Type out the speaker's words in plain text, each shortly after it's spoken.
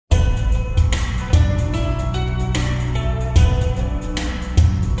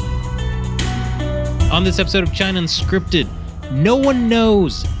On this episode of China Unscripted, no one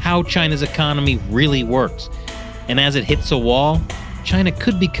knows how China's economy really works. And as it hits a wall, China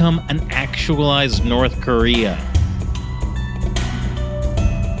could become an actualized North Korea.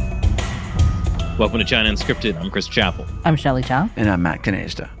 Welcome to China Unscripted. I'm Chris Chappell. I'm Shelley Chow. And I'm Matt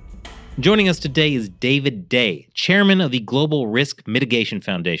Knazda. Joining us today is David Day, chairman of the Global Risk Mitigation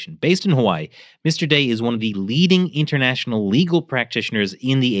Foundation. Based in Hawaii, Mr. Day is one of the leading international legal practitioners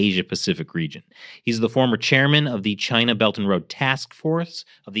in the Asia-Pacific region. He's the former chairman of the China Belt Road TaskForce,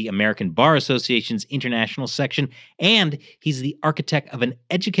 of the American Bar Association's international section, and he's the architect of an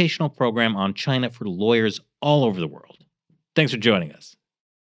educational program on China for lawyers all over the world. Thanks for joining us.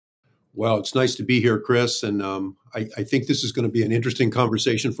 Well, it's nice to be here, Chris, and I think this is going to be an interesting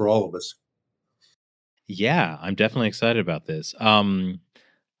conversation for all of us. Yeah, I'm definitely excited about this.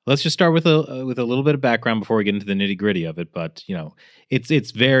 Let's just start with a little bit of background before we get into the nitty gritty of it. But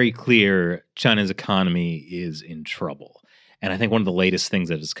it's very clear China's economy is in trouble, and I think one of the latest things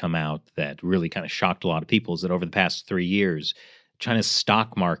that has come out that really kind of shocked a lot of people is that over the past 3 years, China's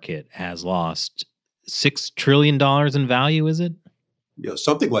stock market has lost $6 trillion in value. Is it? Yeah,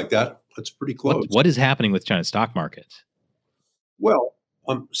 something like that. That's pretty close. What is happening with China's stock market? Well,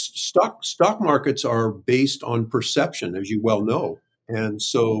 stock markets are based on perception, as you well know, and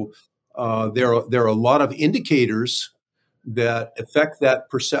so there are a lot of indicators that affect that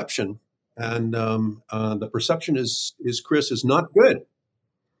perception, and the perception is not good,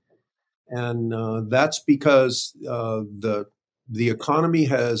 and that's because the economy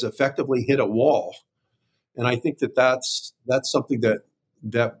has effectively hit a wall, and I think that's something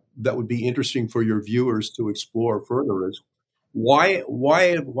that would be interesting for your viewers to explore further is why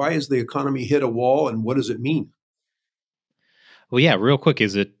has the economy hit a wall and what does it mean? Well, yeah, real quick,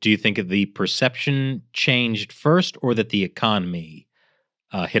 do you think the perception changed first or that the economy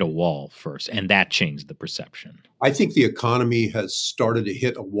hit a wall first and that changed the perception? I think the economy has started to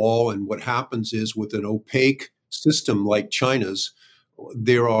hit a wall, and what happens is with an opaque system like China's,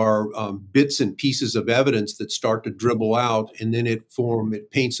 there are bits and pieces of evidence that start to dribble out, and then it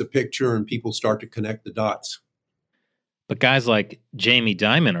paints a picture, and people start to connect the dots. But guys like Jamie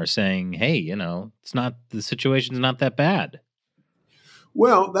Dimon are saying, "Hey, the situation's not that bad."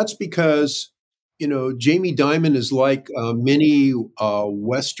 Well, that's because Jamie Dimon is like many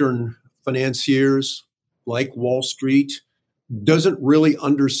Western financiers, like Wall Street, doesn't really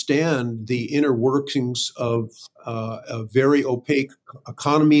understand the inner workings of a very opaque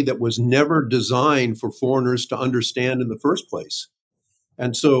economy that was never designed for foreigners to understand in the first place.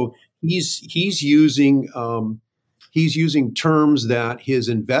 And so he's using terms that his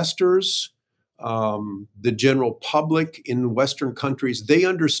investors, the general public in Western countries, they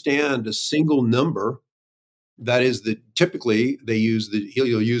understand a single number. That is typically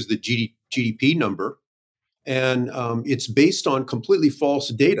he'll use the GDP number. And it's based on completely false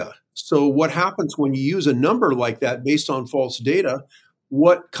data. So what happens when you use a number like that based on false data,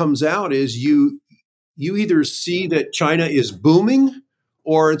 what comes out is you either see that China is booming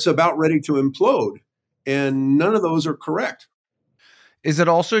or it's about ready to implode. And none of those are correct. Is it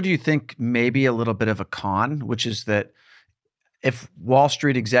also, do you think, maybe a little bit of a con, which is that if Wall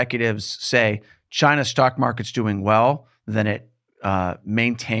Street executives say China's stock market's doing well, then it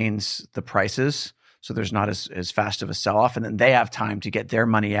maintains the prices, so there's not as fast of a sell-off, and then they have time to get their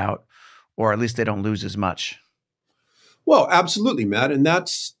money out, or at least they don't lose as much? Well, absolutely, Matt, and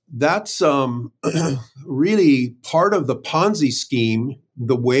that's really part of the Ponzi scheme,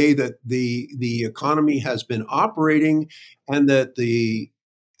 the way that the economy has been operating, and that the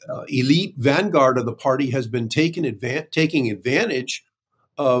elite vanguard of the party has been taking advantage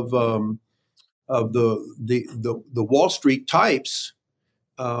of the Wall Street types.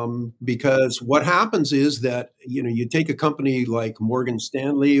 Because what happens is that, you take a company like Morgan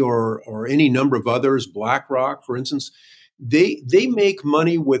Stanley or any number of others, BlackRock, for instance, they make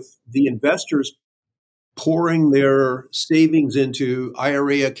money with the investors pouring their savings into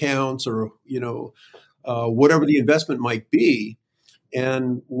IRA accounts or, whatever the investment might be.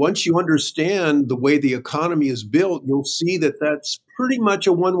 And once you understand the way the economy is built, you'll see that that's pretty much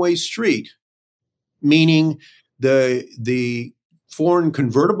a one-way street, meaning the foreign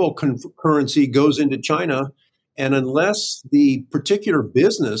convertible currency goes into China, and unless the particular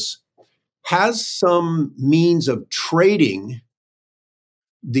business has some means of trading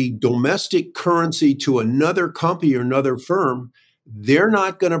the domestic currency to another company or another firm, they're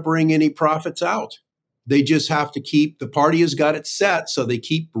not going to bring any profits out. They just have to the party has got it set, so they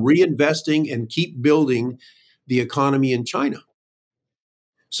keep reinvesting and keep building the economy in China.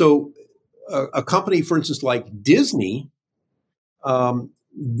 So a company, for instance, like Disney,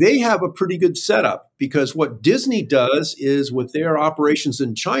 they have a pretty good setup, because what Disney does is, with their operations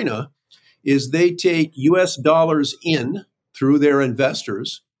in China, is they take US dollars in through their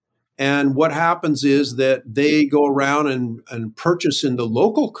investors. And what happens is that they go around and purchase in the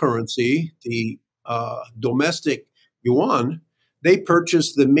local currency, the domestic yuan. They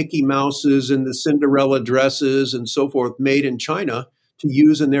purchase the Mickey Mouses and the Cinderella dresses and so forth made in China to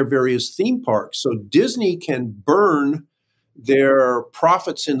use in their various theme parks. So Disney can burn their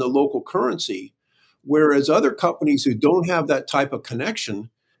profits in the local currency, whereas other companies who don't have that type of connection,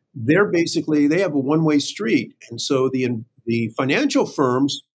 they have a one-way street. And so the financial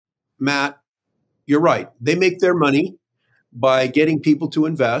firms, Matt, you're right, they make their money by getting people to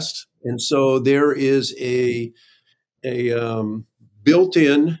invest. And so there is a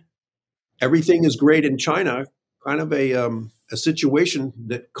built-in, everything is great in China, kind of a situation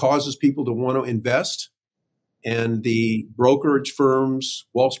that causes people to want to invest. And the brokerage firms,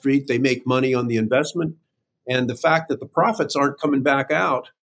 Wall Street, they make money on the investment. And the fact that the profits aren't coming back out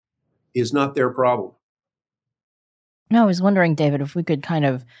is not their problem. No, I was wondering, David, if we could kind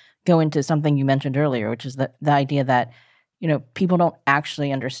of go into something you mentioned earlier, which is the idea that, people don't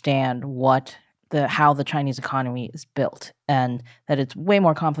actually understand how the Chinese economy is built, and that it's way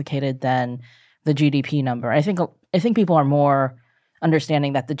more complicated than the GDP number. I think people are more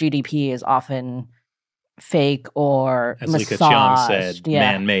understanding that the GDP is often fake or as massaged. Li Keqiang said,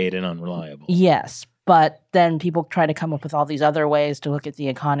 man-made and unreliable. Yes, but then people try to come up with all these other ways to look at the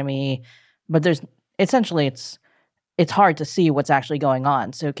economy, but there's essentially it's hard to see what's actually going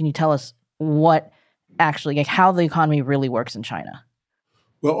on. So can you tell us what actually, how the economy really works in China?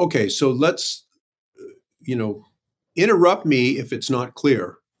 Well, okay, so let's interrupt me if it's not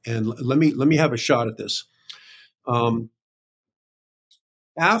clear, and let me have a shot at this.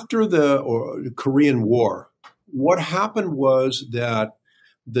 After the Korean War, what happened was that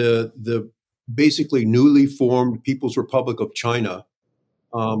the basically newly formed People's Republic of China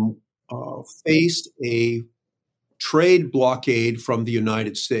faced a trade blockade from the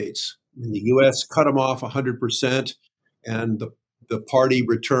United States. And the U.S. cut them off 100%, and the party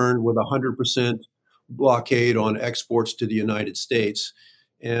returned with 100% blockade on exports to the United States.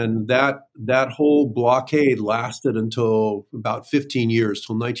 And that whole blockade lasted until about 15 years,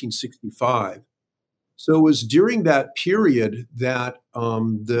 till 1965. So it was during that period that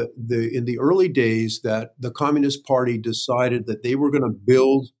in the early days that the Communist Party decided that they were going to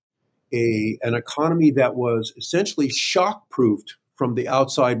build an economy that was essentially shock-proofed from the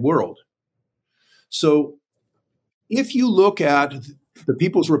outside world. So if you look at the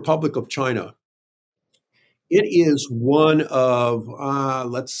People's Republic of China, it is one of,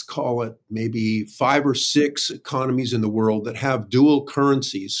 let's call it maybe 5 or 6 economies in the world that have dual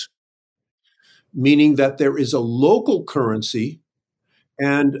currencies, meaning that there is a local currency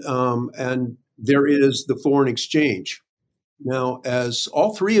and there is the foreign exchange. Now, as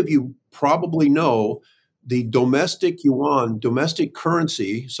all three of you probably know, the domestic yuan, domestic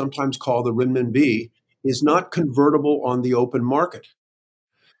currency, sometimes called the renminbi, is not convertible on the open market.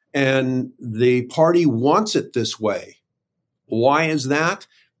 And the party wants it this way. Why is that?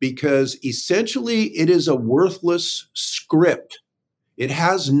 Because essentially it is a worthless script. It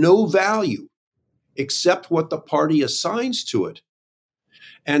has no value except what the party assigns to it.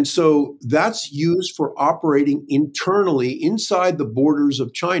 And so that's used for operating internally inside the borders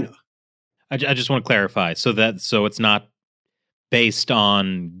of China. I just want to clarify. So it's not based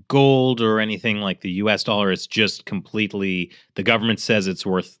on gold or anything like the US dollar. It's just completely, the government says it's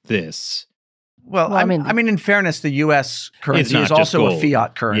worth this. Well, I mean, in fairness, the U.S. currency is also a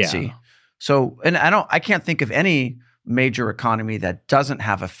fiat currency. Yeah. So, and I can't think of any major economy that doesn't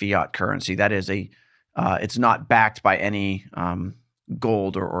have a fiat currency. That is it's not backed by any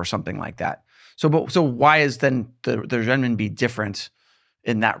gold or something like that. So why is then the renminbi different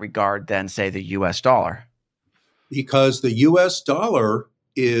in that regard than, say, the U.S. dollar? Because the U.S. dollar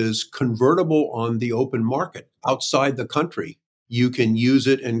is convertible on the open market outside the country. You can use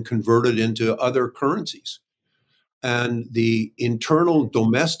it and convert it into other currencies. And the internal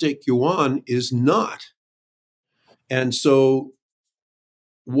domestic yuan is not. And so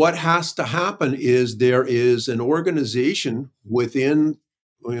what has to happen is there is an organization within,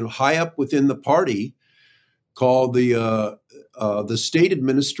 high up within the party called the State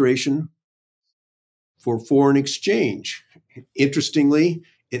Administration for Foreign Exchange. Interestingly,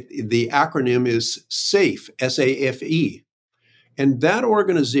 the acronym is SAFE, S-A-F-E. And that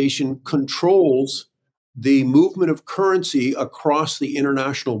organization controls the movement of currency across the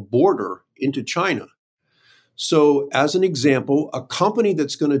international border into China. So as an example, a company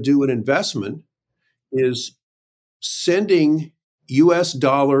that's going to do an investment is sending US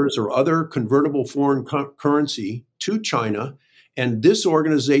dollars or other convertible foreign currency to China, and this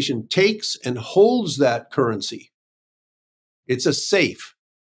organization takes and holds that currency. It's a safe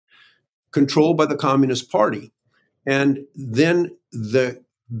controlled by the Communist Party. And then the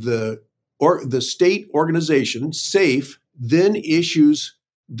state organization, SAFE, then issues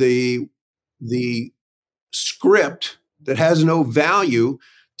the script that has no value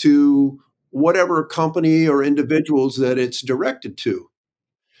to whatever company or individuals that it's directed to.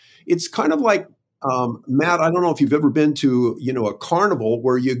 It's kind of like, Matt, I don't know if you've ever been to, a carnival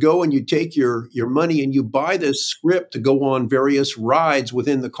where you go and you take your money and you buy this script to go on various rides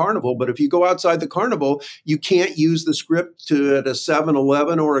within the carnival. But if you go outside the carnival, you can't use the script at a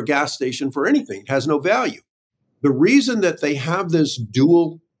 7-Eleven or a gas station for anything. It has no value. The reason that they have this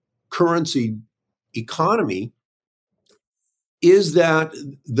dual currency economy is that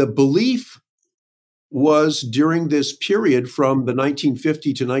the belief was during this period from the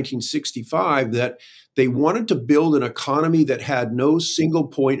 1950 to 1965 that they wanted to build an economy that had no single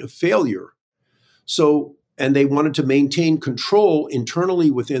point of failure. And they wanted to maintain control internally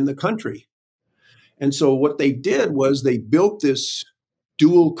within the country. And so what they did was they built this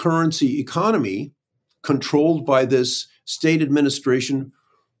dual currency economy controlled by this State Administration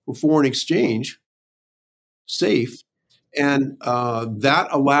for Foreign Exchange, SAFE, and that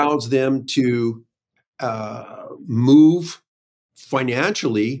allows them to move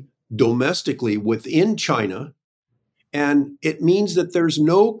financially, domestically within China. And it means that there's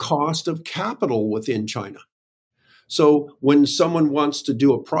no cost of capital within China. So when someone wants to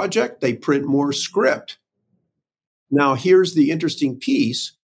do a project, they print more script. Now, here's the interesting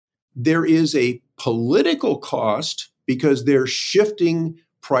piece. There is a political cost because they're shifting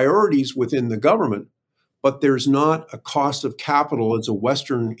priorities within the government, but there's not a cost of capital as a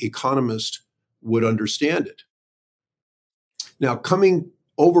Western economist would understand it. Now, coming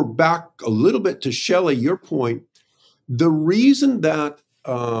over back a little bit to Shelley, your point, the reason that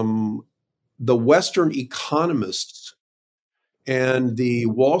the Western economists and the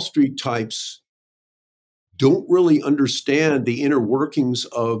Wall Street types don't really understand the inner workings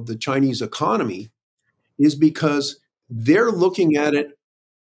of the Chinese economy is because they're looking at it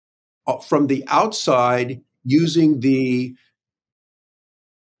from the outside using the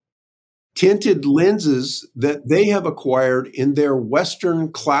tinted lenses that they have acquired in their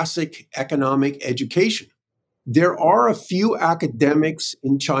Western classic economic education. There are a few academics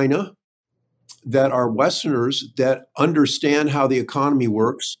in China that are Westerners that understand how the economy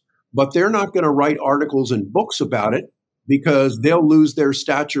works, but they're not going to write articles and books about it because they'll lose their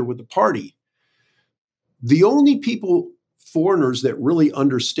stature with the party. The only foreigners that really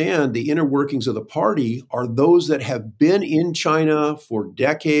understand the inner workings of the party are those that have been in China for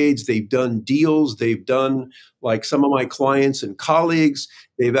decades. They've done deals. They've done, like some of my clients and colleagues,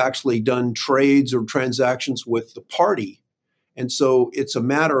 they've actually done trades or transactions with the party. And so it's a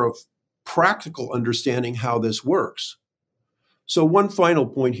matter of practical understanding how this works. So one final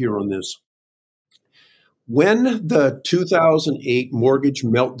point here on this. When the 2008 mortgage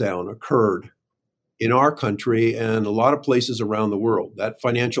meltdown occurred, in our country and a lot of places around the world, that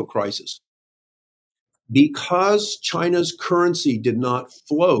financial crisis, because China's currency did not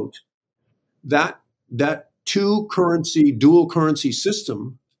float, that dual currency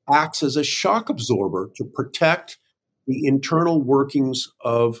system acts as a shock absorber to protect the internal workings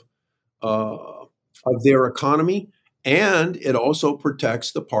of their economy, and it also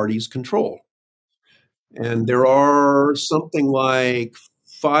protects the party's control. And there are something like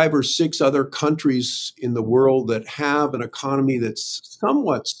 5 or 6 other countries in the world that have an economy that's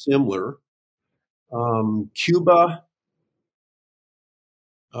somewhat similar. Cuba,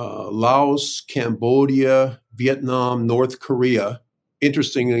 Laos, Cambodia, Vietnam, North Korea.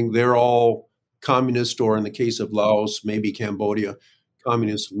 Interestingly, they're all communist, or in the case of Laos, maybe Cambodia,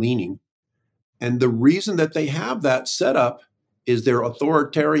 communist leaning. And the reason that they have that setup is they're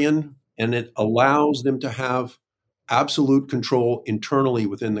authoritarian, and it allows them to have absolute control internally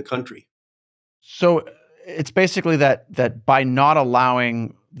within the country. So it's basically that by not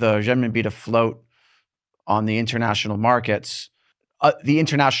allowing the renminbi to float on the international markets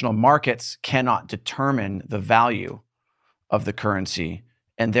cannot determine the value of the currency,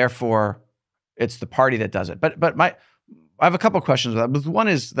 and therefore it's the party that does it. But I have a couple of questions with that. One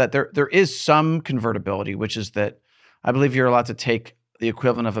is that there is some convertibility, which is that I believe you're allowed to take the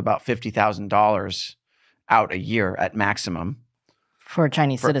equivalent of about $50,000 out a year at maximum for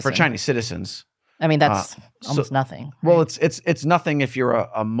Chinese citizens. For Chinese citizens. I mean, that's almost nothing. Right? Well, it's nothing if you're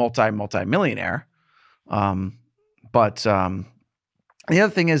a multi-millionaire. But the other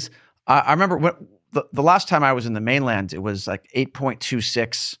thing is, I remember the last time I was in the mainland, it was like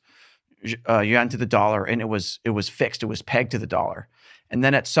 8.26 yuan to the dollar, and it was fixed. It was pegged to the dollar. And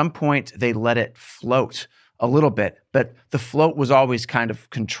then at some point, they let it float a little bit, but the float was always kind of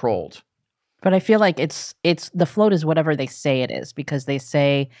controlled. But I feel like it's the float is whatever they say it is, because they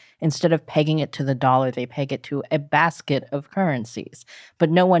say instead of pegging it to the dollar, they peg it to a basket of currencies.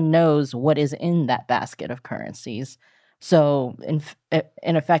 But no one knows what is in that basket of currencies. So in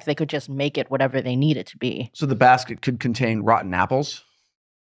effect, they could just make it whatever they need it to be. So the basket could contain rotten apples?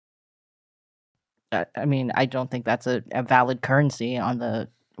 I mean, I don't think that's a valid currency on the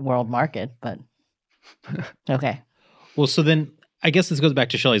world market, but okay. Well, so then I guess this goes back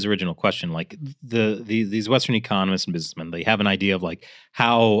to Shelley's original question. Like these Western economists and businessmen, they have an idea of like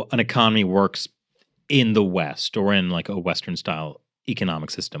how an economy works in the West or in like a Western style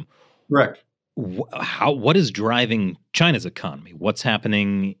economic system. Correct. What is driving China's economy? What's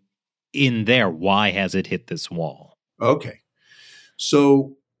happening in there? Why has it hit this wall? Okay.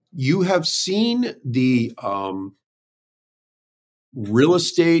 So you have seen the real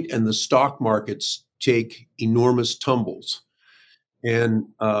estate and the stock markets take enormous tumbles. And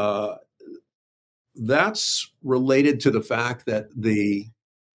that's related to the fact that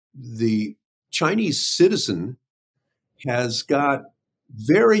the Chinese citizen has got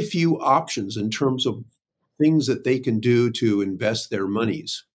very few options in terms of things that they can do to invest their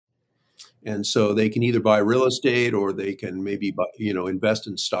monies. And so they can either buy real estate or they can maybe invest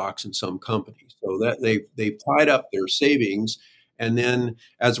in stocks in some companies. So that they've tied up their savings. And then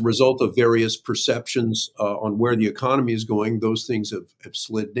as a result of various perceptions on where the economy is going, those things have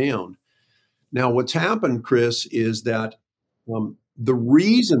slid down. Now, what's happened, Chris, is that the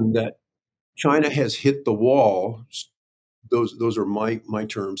reason that China has hit the wall, those are my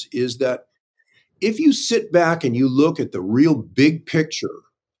terms, is that if you sit back and you look at the real big picture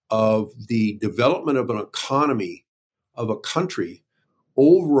of the development of an economy of a country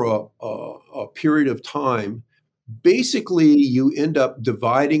over a period of time, basically you end up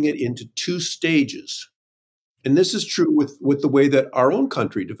dividing it into two stages. And this is true with the way that our own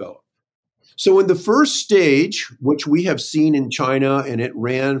country developed. So in the first stage, which we have seen in China, and it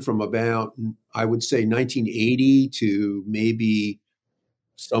ran from about, I would say, 1980 to maybe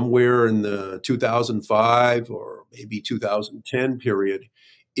somewhere in the 2005 or maybe 2010 period,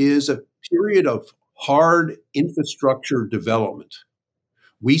 is a period of hard infrastructure development.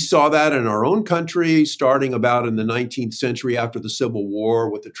 We saw that in our own country starting about in the 19th century after the Civil War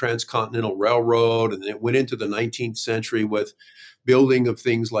with the Transcontinental Railroad, and then it went into the 19th century with building of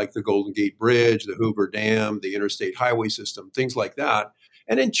things like the Golden Gate Bridge, the Hoover Dam, the interstate highway system, things like that.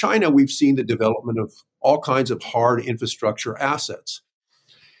 And in China, we've seen the development of all kinds of hard infrastructure assets.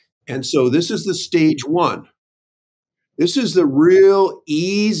 And so this is the stage one. This is the real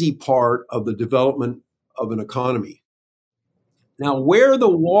easy part of the development of an economy. Now, where the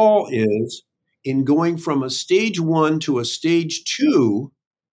wall is in going from a stage one to a stage two,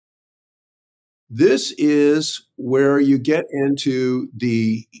 this is where you get into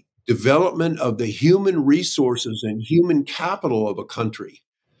the development of the human resources and human capital of a country.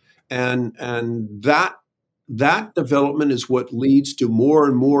 And that development is what leads to more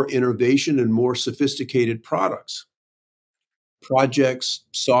and more innovation and more sophisticated products, projects,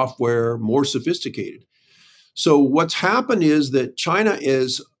 software, more sophisticated. So what's happened is that China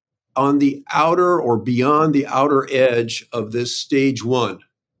is on the outer or beyond the outer edge of this stage one.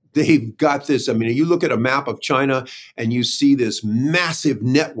 They've got this. I mean, you look at a map of China and you see this massive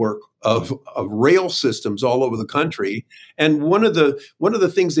network of rail systems all over the country. And one of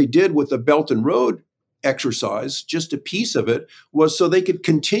the things they did with the Belt and Road exercise, just a piece of it, was so they could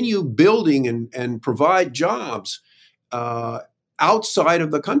continue building and provide jobs outside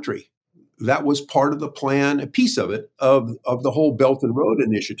of the country. That was part of the plan, a piece of it, of the whole Belt and Road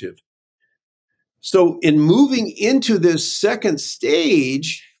initiative. So in moving into this second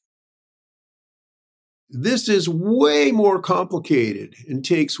stage, this is way more complicated and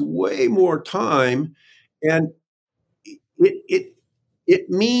takes way more time. And it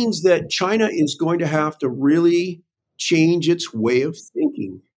means that China is going to have to really change its way of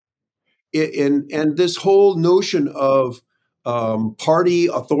thinking. And this whole notion of party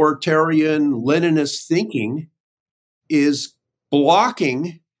authoritarian Leninist thinking is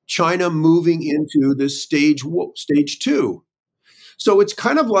blocking China moving into this stage two. So it's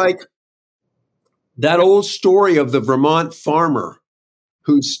kind of like that old story of the Vermont farmer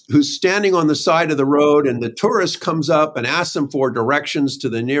who's standing on the side of the road, and the tourist comes up and asks him for directions to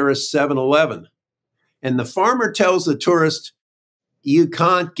the nearest 7-Eleven. And the farmer tells the tourist, "You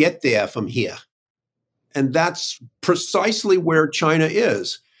can't get there from here." And that's precisely where China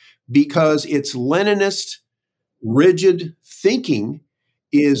is. because its Leninist, rigid thinking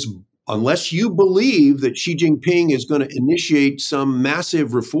is, unless you believe that Xi Jinping is going to initiate some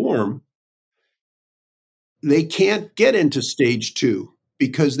massive reform, they can't get into stage two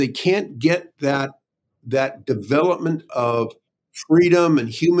because they can't get that development of freedom and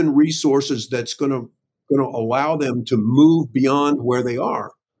human resources that's going to allow them to move beyond where they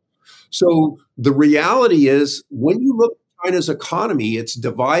are. So the reality is, when you look at China's economy, it's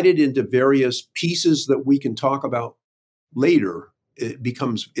divided into various pieces that we can talk about later.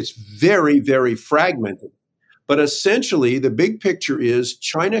 It's very, very fragmented. But essentially, the big picture is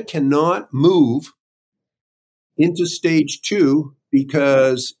China cannot move into stage two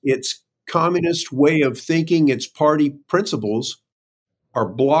because its communist way of thinking, its party principles are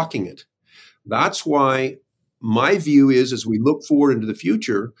blocking it. That's why my view is, as we look forward into the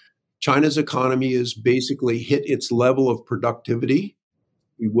future, China's economy has basically hit its level of productivity.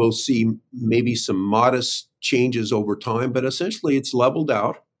 We will see maybe some modest changes over time, but essentially it's leveled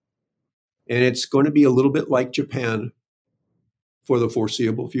out. And it's going to be a little bit like Japan for the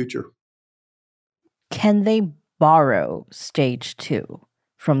foreseeable future. Can they borrow stage two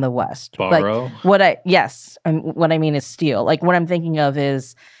from the West? Borrow? What I mean is steal. Like, what I'm thinking of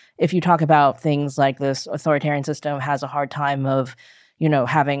is, if you talk about things like this authoritarian system has a hard time of,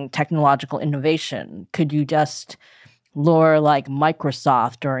 having technological innovation, could you just lure like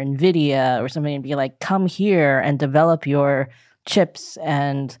Microsoft or Nvidia or something and be like, come here and develop your chips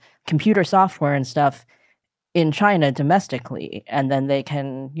and computer software and stuff in China domestically, and then they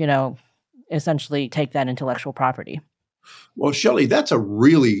can, essentially take that intellectual property? Well, Shelley, that's a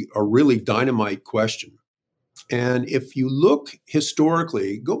really dynamite question. And if you look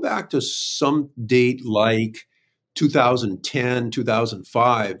historically, go back to some date like 2010,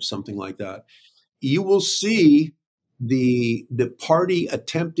 2005, something like that, you will see the party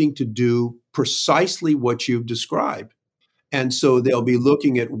attempting to do precisely what you've described. And so they'll be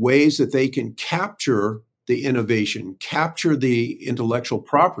looking at ways that they can capture the innovation, capture the intellectual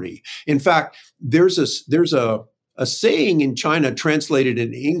property. In fact, there's a saying in China translated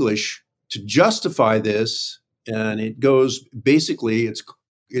in English to justify this, and it goes basically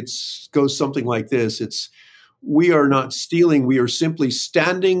it goes something like this: we are not stealing, we are simply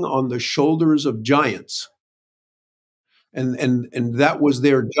standing on the shoulders of giants. And that was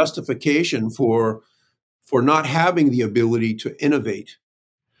their justification for not having the ability to innovate.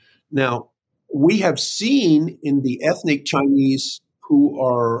 Now, we have seen in the ethnic Chinese who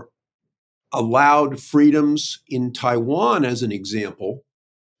are allowed freedoms in Taiwan, as an example,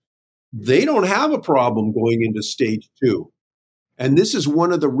 they don't have a problem going into stage two. And this is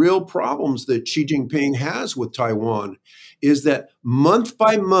one of the real problems that Xi Jinping has with Taiwan, is that month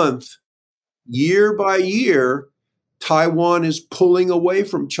by month, year by year, Taiwan is pulling away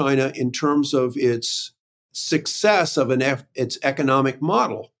from China in terms of its success of its economic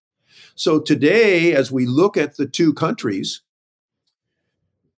model. So today, as we look at the two countries,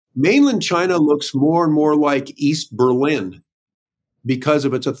 mainland China looks more and more like East Berlin because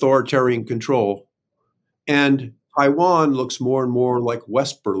of its authoritarian control. And Taiwan looks more and more like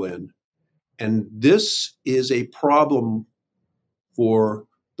West Berlin. And this is a problem for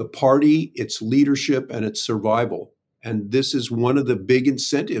the party, its leadership, and its survival. And this is one of the big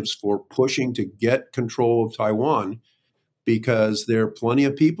incentives for pushing to get control of Taiwan, because there are plenty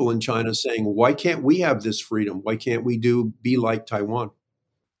of people in China saying, why can't we have this freedom? Why can't we be like Taiwan?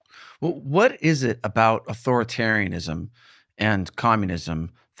 Well, what is it about authoritarianism and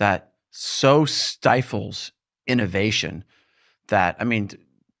communism that so stifles innovation that, I mean,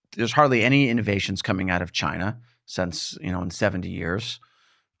 there's hardly any innovations coming out of China since, in 70 years,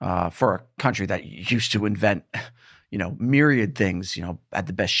 for a country that used to invent, myriad things, had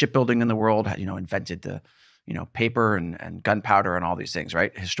the best shipbuilding in the world, invented the, paper and gunpowder and all these things,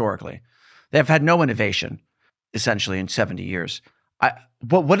 right? Historically, they have had no innovation essentially in 70 years.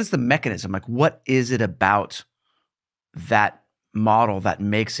 What is the mechanism? Like, what is it about that model that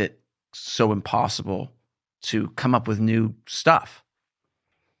makes it so impossible to come up with new stuff?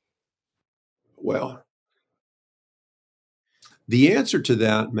 Well, the answer to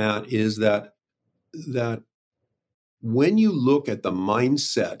that, Matt, is that when you look at the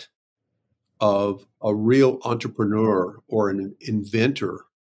mindset of a real entrepreneur or an inventor,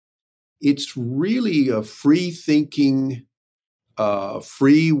 it's really a free-thinking,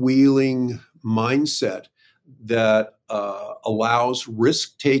 freewheeling mindset that allows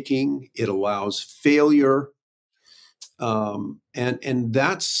risk-taking, it allows failure, and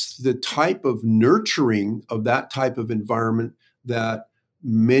that's the type of nurturing of that type of environment that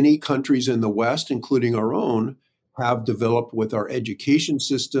many countries in the West, including our own, have developed with our education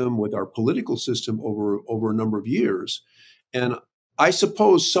system, with our political system over a number of years. And I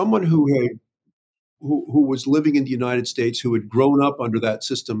suppose someone who was living in the United States, who had grown up under that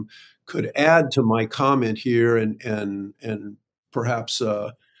system, could add to my comment here and perhaps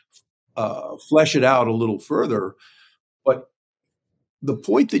flesh it out a little further. But the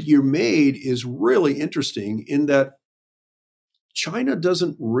point that you made is really interesting in that China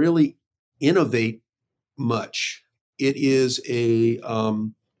doesn't really innovate much. It is either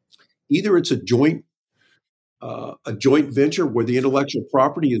it's a joint venture where the intellectual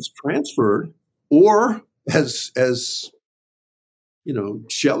property is transferred, or as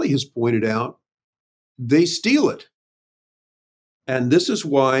Shelley has pointed out, they steal it. And this is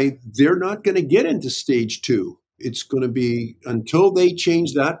why they're not going to get into stage two. It's going to be until they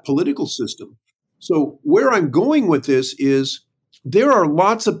change that political system. So where I'm going with this is there are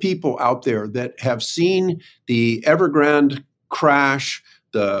lots of people out there that have seen the Evergrande crash,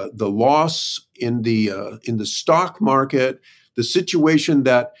 the loss in the stock market, the situation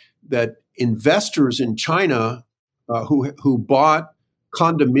that investors in China who bought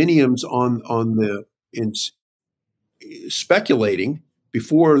condominiums speculating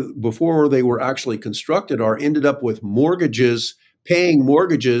before they were actually constructed ended up with paying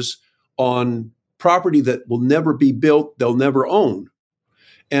mortgages on property that will never be built, they'll never own.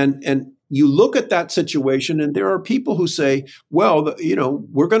 And you look at that situation, and there are people who say, well,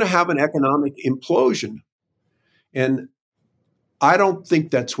 we're going to have an economic implosion. And I don't think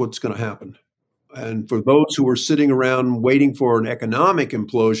that's what's going to happen. And for those who are sitting around waiting for an economic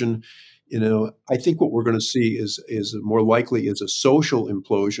implosion, I think what we're going to see is more likely is a social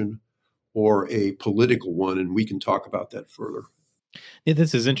implosion or a political one, and we can talk about that further. Yeah,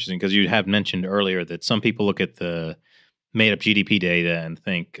 this is interesting because you have mentioned earlier that some people look at the made-up GDP data and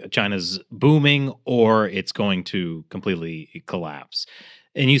think China's booming or it's going to completely collapse.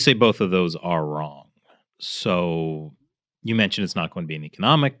 And you say both of those are wrong. So you mentioned it's not going to be an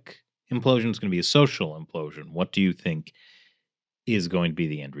economic implosion, it's going to be a social implosion. What do you think is going to be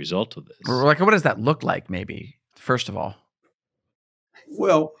the end result of this? Like, what does that look like, maybe, first of all?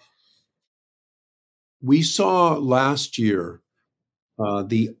 Well, we saw last year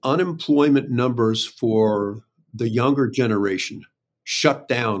the unemployment numbers for the younger generation shut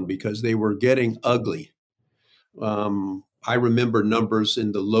down because they were getting ugly. I remember numbers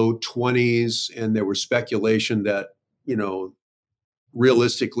in the low 20s, and there was speculation that,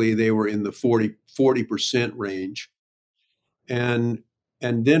 realistically they were in the 40% range. And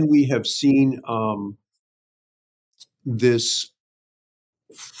then we have seen this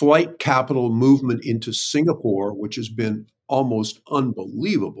flight capital movement into Singapore, which has been almost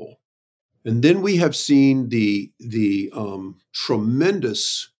unbelievable. And then we have seen the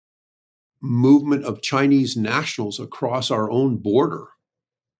tremendous movement of Chinese nationals across our own border,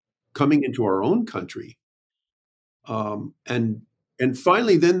 coming into our own country. And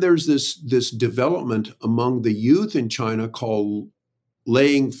finally, then there's this development among the youth in China called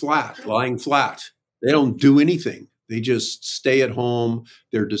lying flat. They don't do anything. They just stay at home.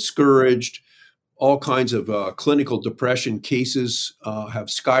 They're discouraged. All kinds of clinical depression cases have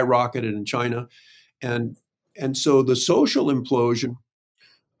skyrocketed in China. And so the social implosion,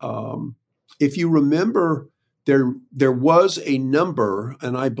 if you remember, there was a number,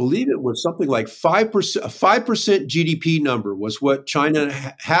 and I believe it was something like 5%, a 5% GDP number was what China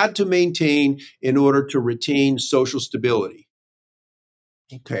had to maintain in order to retain social stability.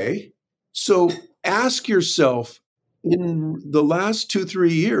 Okay. So ask yourself, in the last 2-3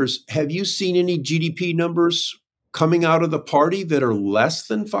 years, have you seen any GDP numbers coming out of the party that are less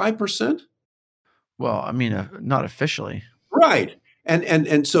than 5%? Well, I mean, not officially. Right.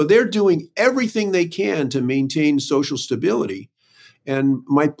 And so they're doing everything they can to maintain social stability. And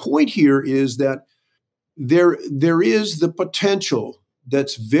my point here is that there is the potential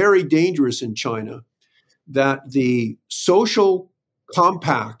that's very dangerous in China, that the social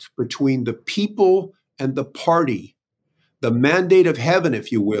compact between the people and the party, the mandate of heaven,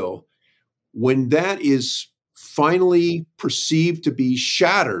 if you will, when that is finally perceived to be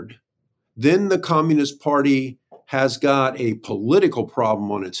shattered, then the Communist Party has got a political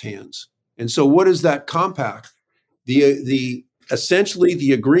problem on its hands. And so what is that compact? Essentially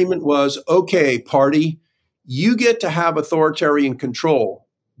the agreement was, okay, party, you get to have authoritarian control,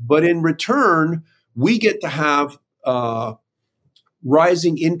 but in return, we get to have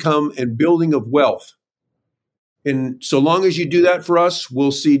rising income and building of wealth. And so long as you do that for us,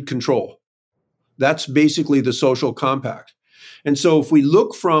 we'll cede control. That's basically the social compact. And so if we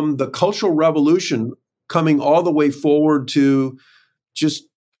look from the Cultural Revolution coming all the way forward to just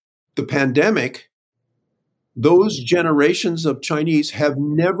the pandemic, those generations of Chinese have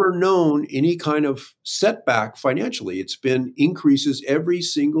never known any kind of setback financially. It's been increases every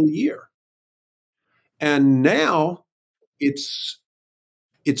single year. And now it's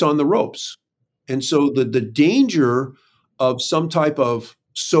on the ropes. And so the danger of some type of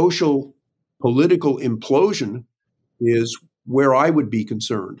social political implosion is where I would be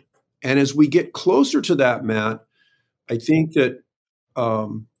concerned. And as we get closer to that, Matt, I think that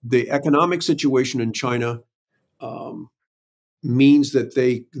the economic situation in China um, means that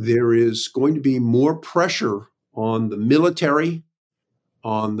there is going to be more pressure on the military,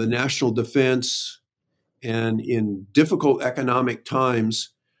 on the national defense, and in difficult economic times,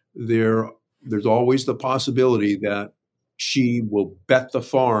 there's always the possibility that Xi will bet the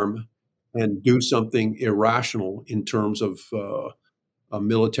farm and do something irrational in terms of a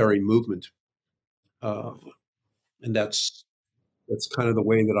military movement, uh, and that's kind of the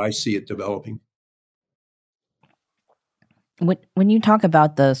way that I see it developing. When you talk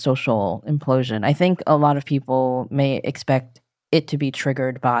about the social implosion, I think a lot of people may expect it to be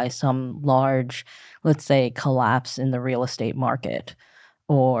triggered by some large, let's say, collapse in the real estate market,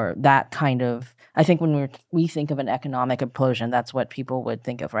 or that kind of. I think when we think of an economic implosion, that's what people would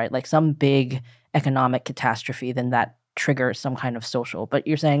think of, right? Like some big economic catastrophe, then that triggers some kind of social. But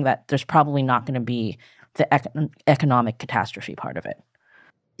you're saying that there's probably not going to be the economic catastrophe part of it.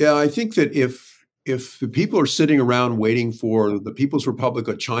 Yeah, I think that if the people are sitting around waiting for the People's Republic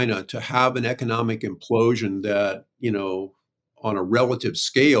of China to have an economic implosion that, on a relative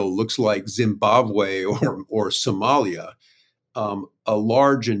scale looks like Zimbabwe or Somalia, a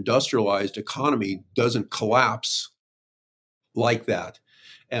large industrialized economy doesn't collapse like that.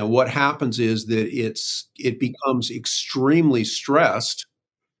 And what happens is that it becomes extremely stressed.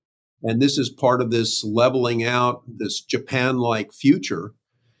 And this is part of this leveling out, this Japan-like future,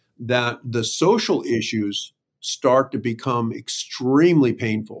 that the social issues start to become extremely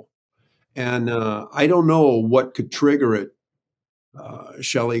painful. And I don't know what could trigger it,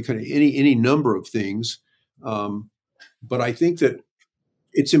 Shelley, kind of any number of things. But I think that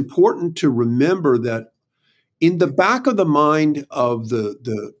it's important to remember that in the back of the mind of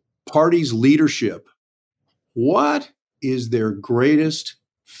the party's leadership, what is their greatest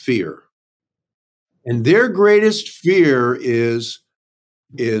fear? And their greatest fear is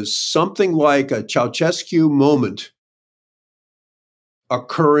something like a Ceausescu moment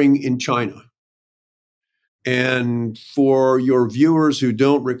occurring in China. And for your viewers who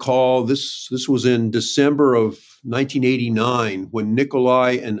don't recall, this was in December of 1989 when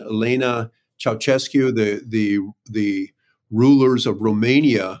Nicolae and Elena Ceausescu, the rulers of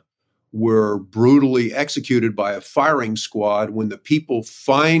Romania, were brutally executed by a firing squad when the people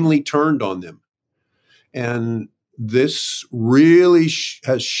finally turned on them. And this really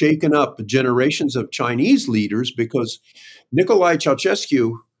has shaken up generations of Chinese leaders because Nicolae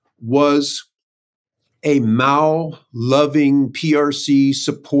Ceausescu was a Mao-loving,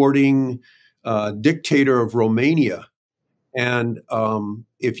 PRC-supporting dictator of Romania. And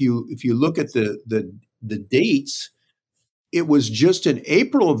if you look at the dates, it was just in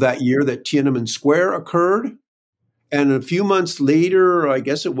April of that year that Tiananmen Square occurred. And a few months later, I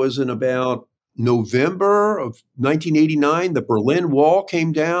guess it was in about November of 1989, the Berlin Wall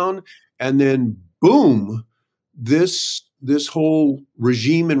came down, and then boom, this whole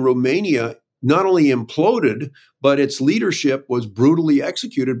regime in Romania not only imploded, but its leadership was brutally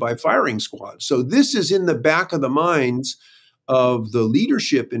executed by firing squads. So this is in the back of the minds of the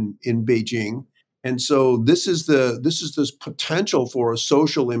leadership in Beijing. And so this is this potential for a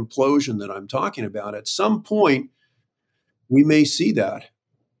social implosion that I'm talking about. At some point, we may see that,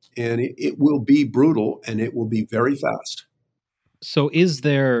 and it will be brutal, and it will be very fast. So is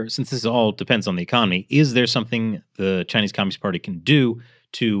there, since this all depends on the economy, is there something the Chinese Communist Party can do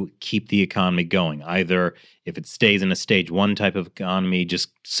to keep the economy going? Either if it stays in a stage one type of economy,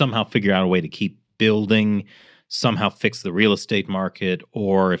 just somehow figure out a way to keep building, somehow fix the real estate market,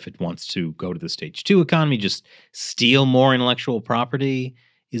 or if it wants to go to the stage two economy, just steal more intellectual property.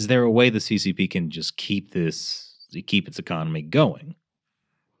 Is there a way the CCP can just keep its economy going?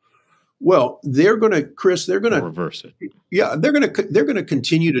 Well, they're going to, Chris, they're going to reverse it. Yeah, they're going to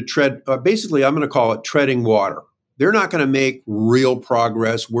continue to tread. Basically, I'm going to call it treading water. They're not going to make real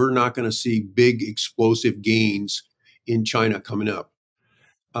progress. We're not going to see big explosive gains in China coming up.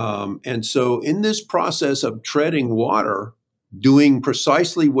 And so, in this process of treading water, doing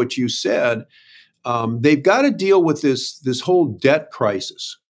precisely what you said, they've got to deal with this whole debt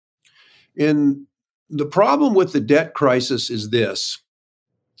crisis. And the problem with the debt crisis is this.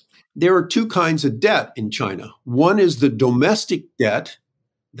 There are two kinds of debt in China. One is the domestic debt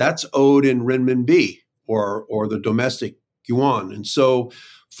that's owed in renminbi or the domestic yuan. And so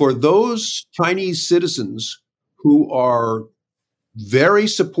for those Chinese citizens who are very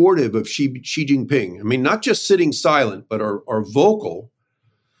supportive of Xi Jinping, I mean, not just sitting silent, but are vocal,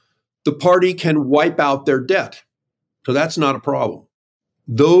 the party can wipe out their debt. So that's not a problem.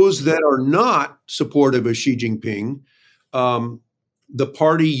 Those that are not supportive of Xi Jinping, the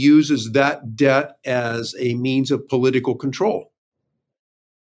party uses that debt as a means of political control.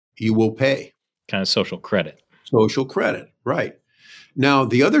 You will pay. Kind of social credit. Social credit, right. Now,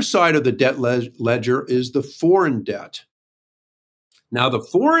 the other side of the debt ledger is the foreign debt. Now, the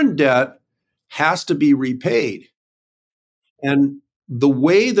foreign debt has to be repaid. And the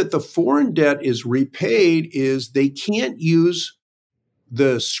way that the foreign debt is repaid is they can't use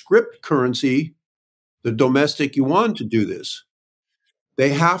the script currency, the domestic yuan, to do this. They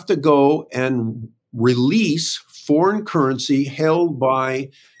have to go and release foreign currency held by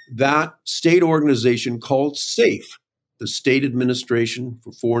that state organization called SAFE, the State Administration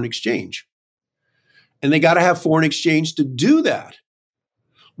for Foreign Exchange. And they got to have foreign exchange to do that.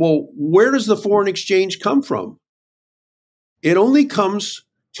 Well, where does the foreign exchange come from? It only comes,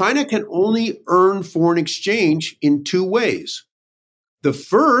 China can only earn foreign exchange in two ways. The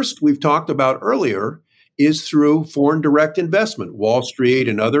first, we've talked about earlier, is through foreign direct investment. Wall Street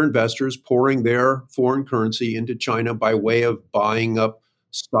and other investors pouring their foreign currency into China by way of buying up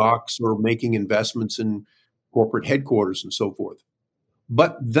stocks or making investments in corporate headquarters and so forth.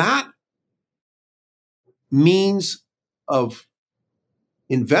 But that means of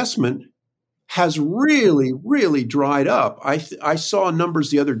investment has really, really dried up. I saw numbers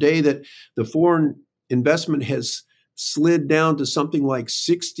the other day that the foreign investment has slid down to something like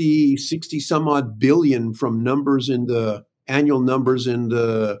 60 some odd billion from numbers in the annual numbers in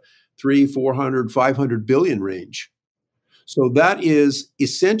the 300, 400, 500 billion range. So that is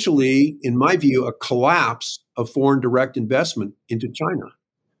essentially, in my view, a collapse of foreign direct investment into China.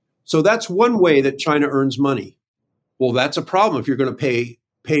 So that's one way that China earns money. Well, that's a problem if you're going to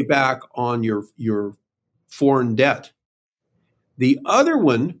pay back on your foreign debt. The other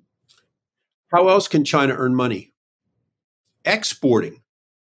one, how else can China earn money? Exporting.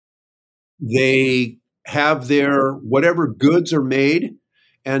 They have their whatever goods are made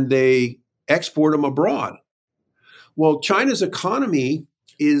and they export them abroad. Well, China's economy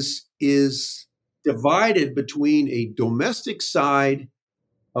is divided between a domestic side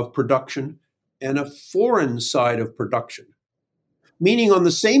of production and a foreign side of production. Meaning on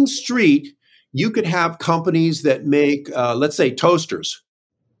the same street, you could have companies that make, let's say, toasters.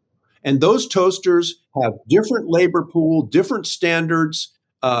 And those toasters have different labor pool, different standards,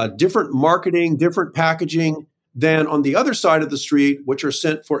 different marketing, different packaging than on the other side of the street, which are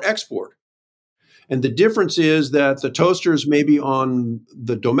sent for export. And the difference is that the toasters maybe on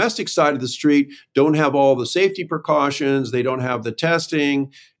the domestic side of the street don't have all the safety precautions, they don't have the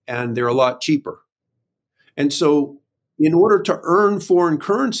testing, and they're a lot cheaper. And so in order to earn foreign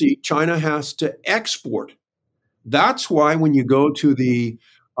currency, China has to export. That's why when you go to the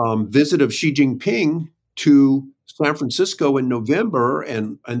visit of Xi Jinping to San Francisco in November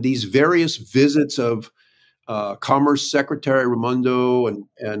and these various visits of Commerce Secretary Raimondo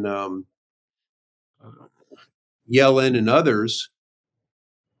and Yellen and others,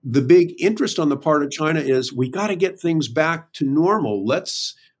 the big interest on the part of China is we got to get things back to normal.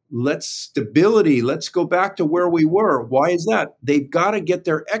 Let's stability. Let's go back to where we were. Why is that? They've got to get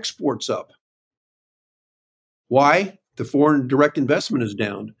their exports up. Why? The foreign direct investment is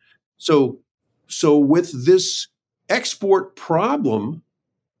down. So with this export problem,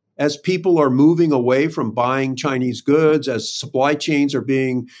 as people are moving away from buying Chinese goods, as supply chains are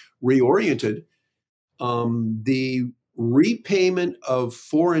being reoriented, the repayment of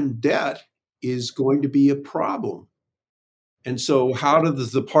foreign debt is going to be a problem. And so how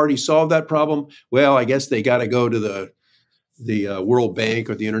does the party solve that problem? Well, I guess they got to go to the World Bank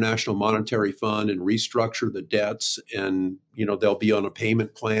or the International Monetary Fund and restructure the debts, and they'll be on a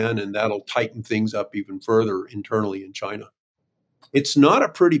payment plan, and that'll tighten things up even further internally in China. It's not a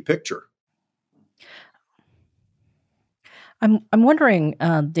pretty picture. I'm wondering,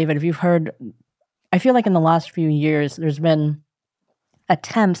 David, if you've heard. I feel like in the last few years, there's been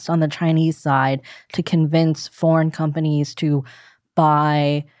attempts on the Chinese side to convince foreign companies to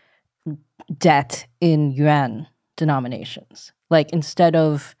buy debt in yuan denominations. Like instead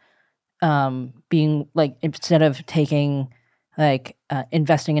of taking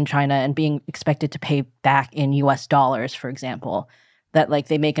investing in China and being expected to pay back in US dollars, for example, that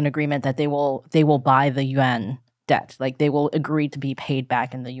they make an agreement that they will buy the yuan debt. Like they will agree to be paid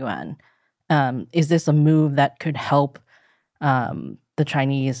back in the yuan. Is this a move that could help the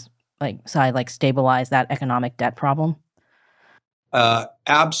Chinese like stabilize that economic debt problem?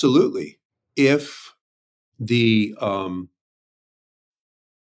 Absolutely. If the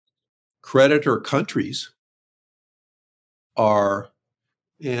creditor countries are,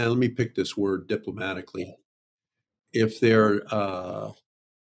 and let me pick this word diplomatically, if they're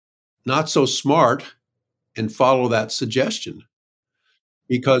not so smart and follow that suggestion.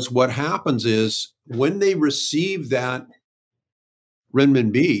 Because what happens is when they receive that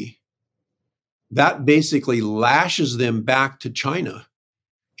renminbi, that basically lashes them back to China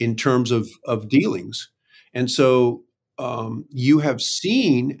in terms of dealings. And so you have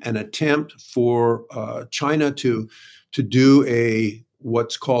seen an attempt for China to do a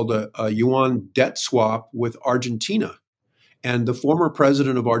what's called a yuan debt swap with Argentina. And the former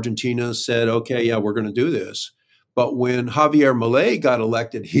president of Argentina said, okay, yeah, we're going to do this. But when Javier Milei got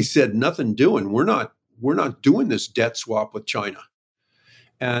elected, he said, nothing doing. We're not doing this debt swap with China.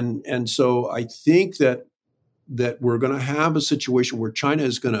 And so I think that we're going to have a situation where China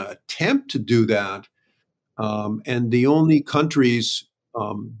is going to attempt to do that. And the only countries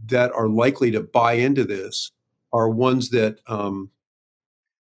that are likely to buy into this are ones that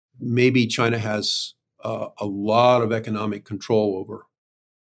maybe China has a lot of economic control over.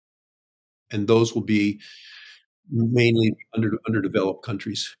 And those will be mainly underdeveloped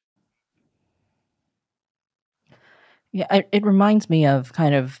countries. Yeah, it reminds me of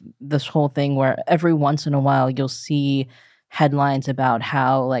kind of this whole thing where every once in a while you'll see headlines about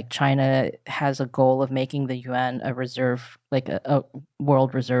how like China has a goal of making the yuan a reserve, like a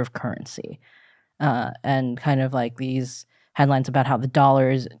world reserve currency, and kind of like these headlines about how the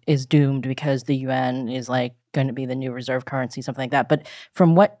dollar is doomed because the yuan is like going to be the new reserve currency, something like that. But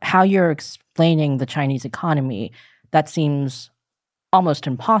from how you're explaining the Chinese economy, that seems almost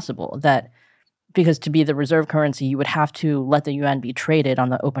impossible. That because to be the reserve currency, you would have to let the yuan be traded on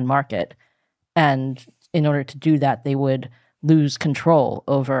the open market. And in order to do that, they would lose control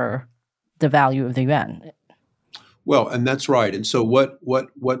over the value of the yuan. Well, and that's right. And so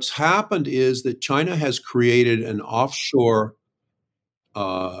what's happened is that China has created an offshore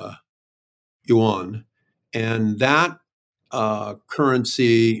yuan, and that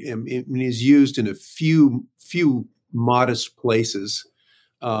currency is used in a few modest places.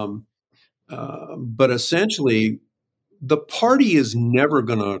 But essentially, the party is never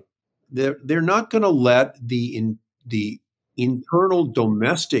going to. They're not going to let the internal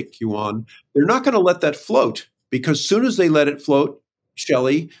domestic yuan. They're not going to let that float because as soon as they let it float,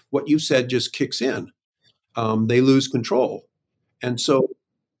 Shelley, what you said just kicks in. They lose control, and so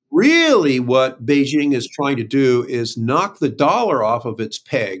really, what Beijing is trying to do is knock the dollar off of its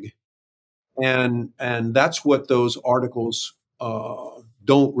peg, and that's what those articles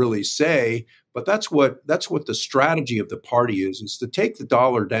don't really say, but that's what the strategy of the party is to take the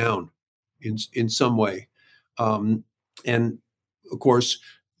dollar down in some way. And of course,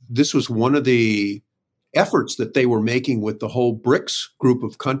 this was one of the efforts that they were making with the whole BRICS group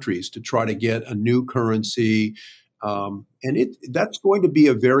of countries to try to get a new currency. And that's going to be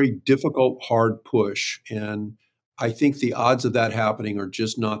a very difficult, hard push. And I think the odds of that happening are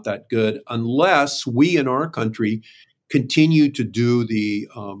just not that good unless we in our country continue to do the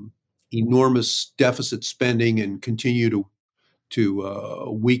enormous deficit spending and continue to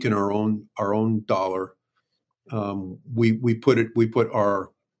weaken our own dollar. We put our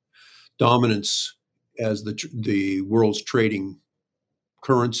dominance as the world's trading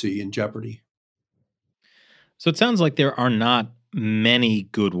currency in jeopardy. So it sounds like there are not many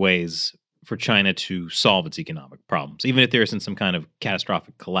good ways for China to solve its economic problems, even if there isn't some kind of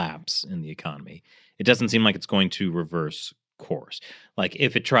catastrophic collapse in the economy. It doesn't seem like it's going to reverse course. Like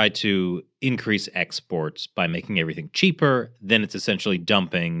if it tried to increase exports by making everything cheaper, then it's essentially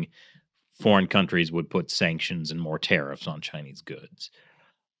dumping. Foreign countries would put sanctions and more tariffs on Chinese goods.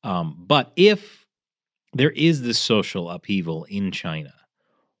 But if there is this social upheaval in China,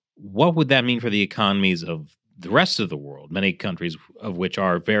 what would that mean for the economies of the rest of the world, many countries of which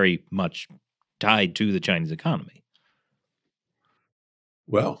are very much tied to the Chinese economy?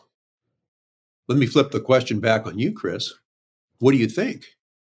 Well, let me flip the question back on you, Chris. What do you think?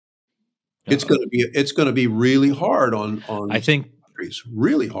 It's going to be really hard on I think countries,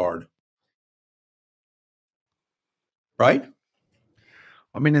 really hard. Right?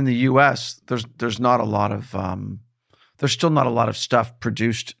 I mean, in the U.S., there's not a lot of there's still not a lot of stuff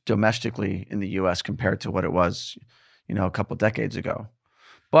produced domestically in the U.S. compared to what it was, a couple decades ago.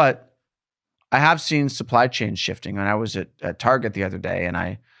 But I have seen supply chains shifting. And I was at Target the other day, and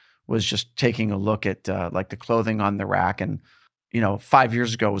I was just taking a look at like the clothing on the rack, and 5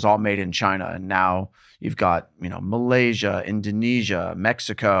 years ago it was all made in China, and now you've got Malaysia, Indonesia,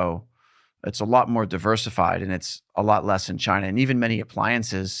 Mexico, It's a lot more diversified, and it's a lot less in China. And even many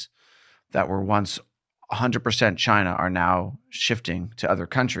appliances that were once 100% China are now shifting to other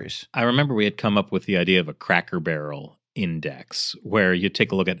countries. I remember we had come up with the idea of a Cracker Barrel index, where you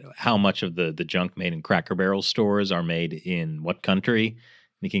take a look at how much of the junk made in Cracker Barrel stores are made in what country.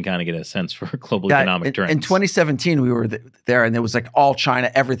 You can kind of get a sense for global economic trends. In 2017, we were there, and it was like all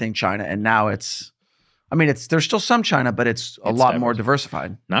China, everything China. And now there's still some China, but it's a lot more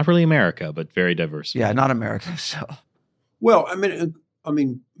diversified. Not really America, but very diversified. Yeah, not America. So, well, I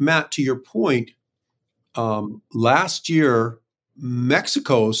mean, Matt, to your point, last year,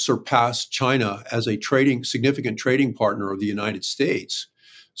 Mexico surpassed China as a significant trading partner of the United States.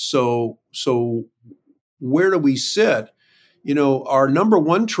 So where do we sit? Our number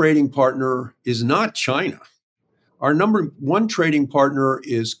one trading partner is not China. Our number one trading partner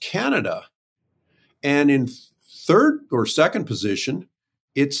is Canada. And in third or second position,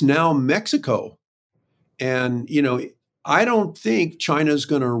 it's now Mexico. And, I don't think China's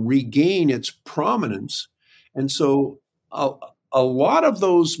going to regain its prominence. And so a lot of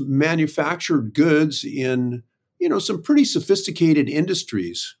those manufactured goods in, some pretty sophisticated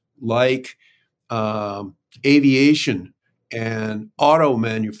industries like aviation and auto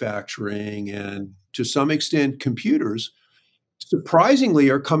manufacturing and to some extent computers, surprisingly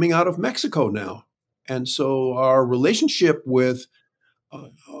are coming out of Mexico now. And so our relationship with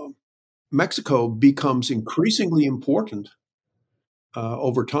Mexico becomes increasingly important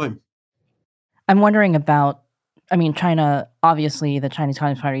over time. I'm wondering about, China, obviously the Chinese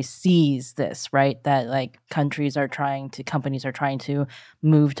Communist Party sees this, right? That like companies are trying to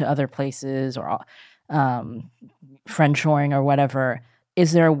move to other places or friendshoring or whatever.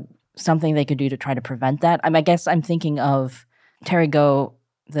 Is there something they could do to try to prevent that? I guess I'm thinking of Terry Goh,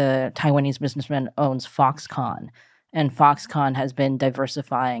 the Taiwanese businessman, owns Foxconn, and Foxconn has been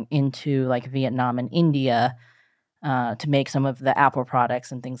diversifying into like Vietnam and India to make some of the Apple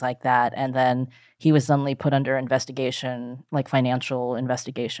products and things like that. And then he was suddenly put under investigation, like financial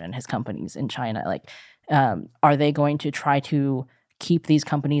investigation, his companies in China. Like, are they going to try to keep these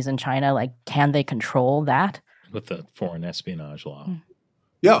companies in China? Like, can they control that? With the foreign espionage law.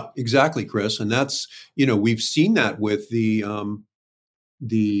 Yeah, exactly, Chris. And that's, we've seen that with the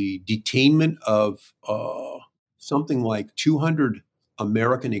detainment of something like 200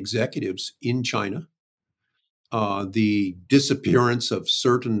 American executives in China, the disappearance of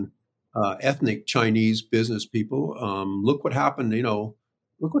certain ethnic Chinese business people. Look what happened,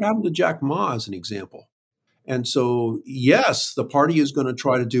 look what happened to Jack Ma as an example. And so, yes, the party is going to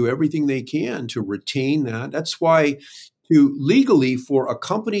try to do everything they can to retain that. That's why legally for a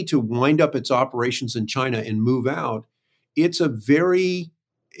company to wind up its operations in China and move out, it's a very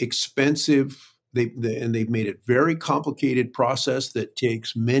expensive, and they've made it very complicated process that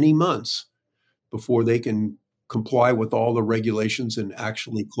takes many months before they can comply with all the regulations and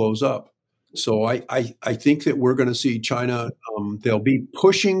actually close up. So I think that we're going to see China, they'll be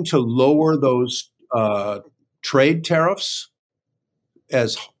pushing to lower those trade tariffs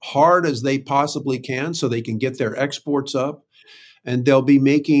as hard as they possibly can so they can get their exports up. And they'll be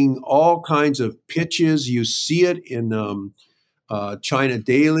making all kinds of pitches. You see it in China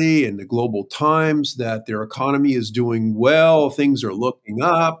Daily and the Global Times that their economy is doing well, things are looking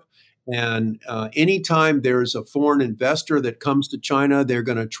up. And anytime there's a foreign investor that comes to China, they're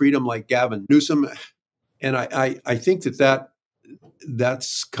going to treat them like Gavin Newsom. And I think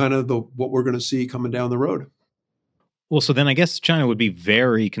that's kind of what we're going to see coming down the road. Well, so then I guess China would be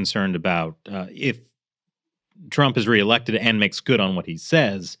very concerned about if Trump is reelected and makes good on what he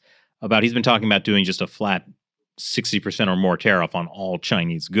says about, he's been talking about doing just a flat 60% or more tariff on all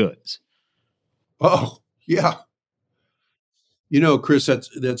Chinese goods. Oh, yeah. Chris,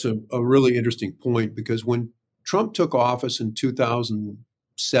 that's a really interesting point, because when Trump took office in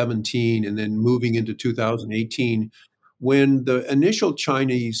 2017 and then moving into 2018, when the initial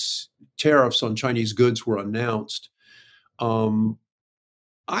Chinese tariffs on Chinese goods were announced,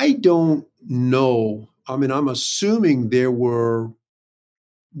 I don't know. I'm assuming there were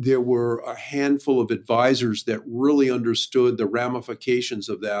a handful of advisors that really understood the ramifications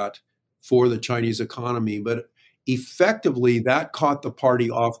of that for the Chinese economy. But effectively, that caught the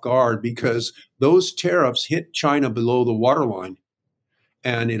party off guard because those tariffs hit China below the waterline,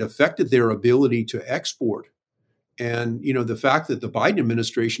 and it affected their ability to export. And, the fact that the Biden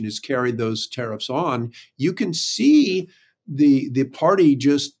administration has carried those tariffs on, you can see the party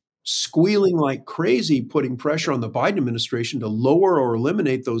just squealing like crazy, putting pressure on the Biden administration to lower or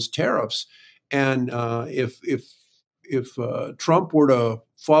eliminate those tariffs. And if Trump were to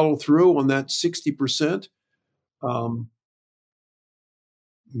follow through on that 60%,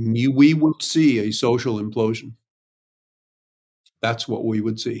 we would see a social implosion. That's what we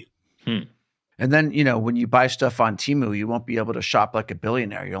would see. And then, when you buy stuff on Temu, you won't be able to shop like a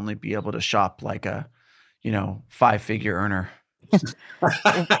billionaire. You'll only be able to shop like a, 5-figure earner.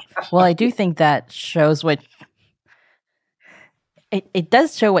 Well, I do think that shows what it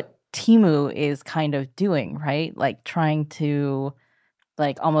does show what Temu is kind of doing, right? Like trying to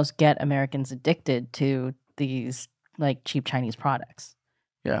like almost get Americans addicted to these like cheap Chinese products.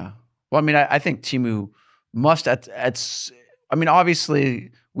 Yeah. Well, I mean, I think Temu must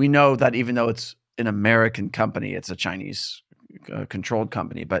obviously we know that even though it's an American company, it's a Chinese controlled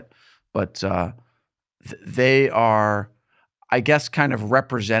company, but they are, I guess, kind of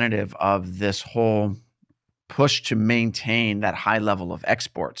representative of this whole push to maintain that high level of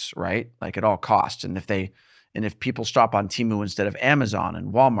exports, right? Like at all costs. And if people shop on Temu instead of Amazon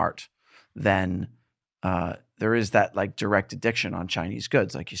and Walmart, then there is that like direct addiction on Chinese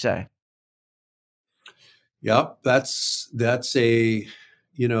goods, like you say. Yep, that's a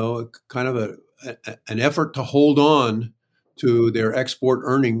kind of an effort to hold on to their export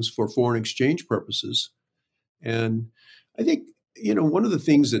earnings for foreign exchange purposes. And I think one of the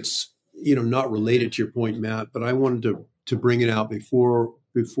things that's not related to your point, Matt, but I wanted to bring it out before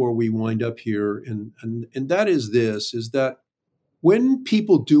we wind up here, and that is that when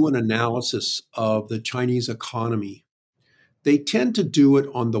people do an analysis of the Chinese economy, they tend to do it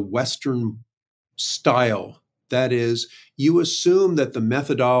on the Western style. That is, you assume that the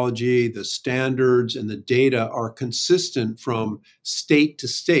methodology, the standards, and the data are consistent from state to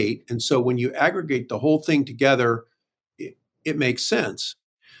state. And so when you aggregate the whole thing together, it makes sense.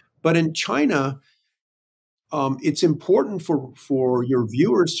 But in China, it's important for your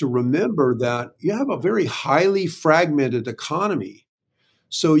viewers to remember that you have a very highly fragmented economy.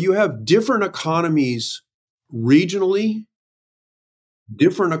 So you have different economies regionally,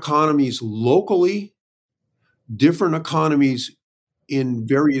 different economies locally, different economies in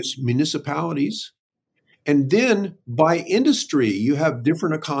various municipalities. And then by industry, you have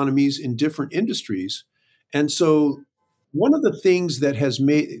different economies in different industries. And so one of the things that has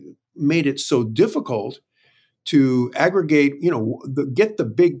made it so difficult to aggregate, get the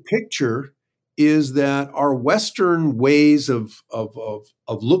big picture is that our Western ways of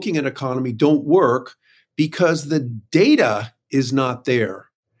looking at economy don't work because the data is not there.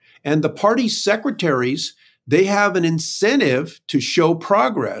 And the party secretaries, they have an incentive to show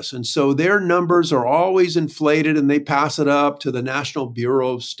progress. And so their numbers are always inflated and they pass it up to the National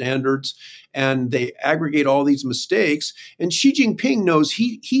Bureau of Standards and they aggregate all these mistakes. And Xi Jinping knows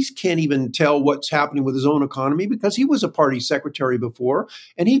he can't even tell what's happening with his own economy because he was a party secretary before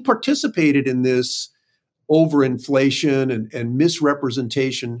and he participated in this overinflation and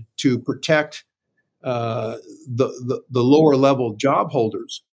misrepresentation to protect the lower level job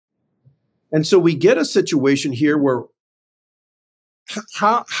holders. And so we get a situation here where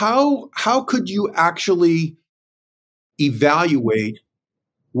how could you actually evaluate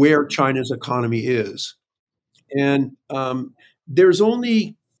where China's economy is? And there's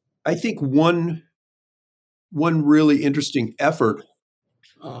only, I think, one really interesting effort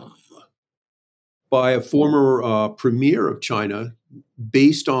by a former premier of China,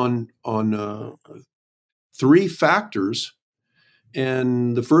 based on three factors.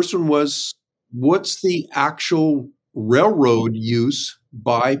 And the first one was, what's the actual railroad use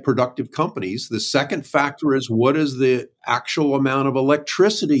by productive companies? The second factor is, what is the actual amount of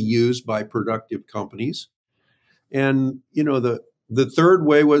electricity used by productive companies? And the third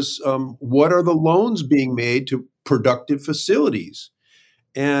way was, what are the loans being made to productive facilities?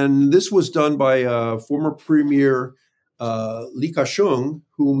 And this was done by former Premier Li Ka-shing,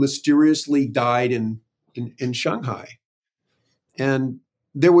 who mysteriously died in Shanghai. And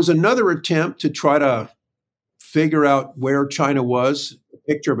there was another attempt to try to figure out where China was, a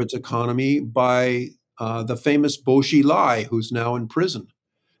picture of its economy, by the famous Bo Xilai, who's now in prison.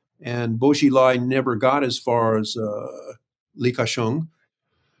 And Bo Xilai never got as far as Li Ka-shing,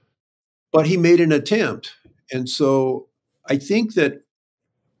 but he made an attempt. And so I think that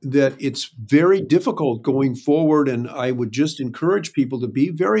it's very difficult going forward, and I would just encourage people to be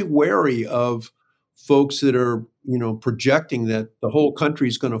very wary of folks that are projecting that the whole country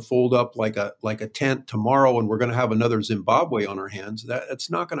is going to fold up like a tent tomorrow and we're going to have another Zimbabwe on our hands. That's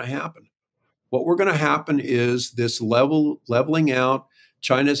not going to happen. What we're going to happen is this leveling out.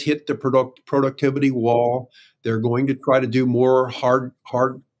 China's hit the productivity wall. They're going to try to do more hard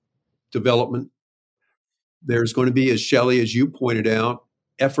development. There's going to be, as Shelley, as you pointed out,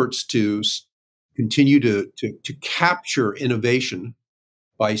 efforts to continue to capture innovation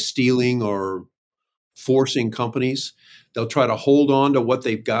by stealing or forcing companies. They'll try to hold on to what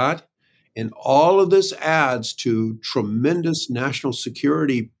they've got. And all of this adds to tremendous national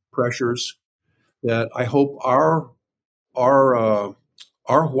security pressures that I hope our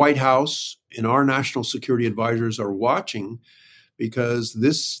our White House and our national security advisors are watching, because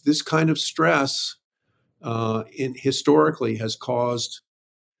this kind of stress historically has caused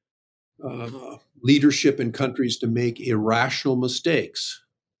leadership in countries to make irrational mistakes,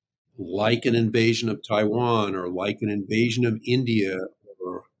 like an invasion of Taiwan or like an invasion of India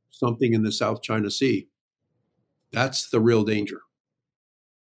or something in the South China Sea. That's the real danger.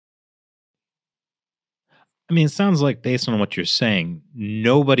 I mean, it sounds like, based on what you're saying,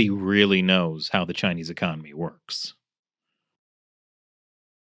 nobody really knows how the Chinese economy works.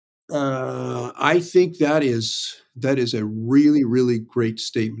 I think that is a really, really great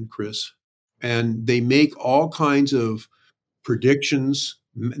statement, Chris. And they make all kinds of predictions.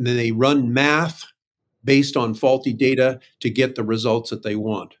 And then they run math based on faulty data to get the results that they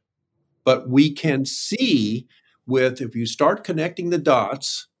want. But we can see, if you start connecting the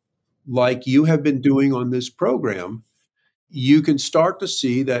dots, like you have been doing on this program, you can start to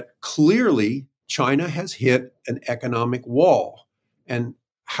see that clearly China has hit an economic wall. And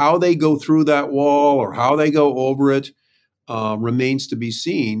how they go through that wall or how they go over it remains to be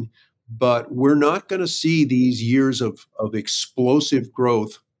seen. But we're not going to see these years of explosive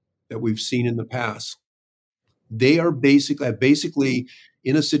growth that we've seen in the past. They are basically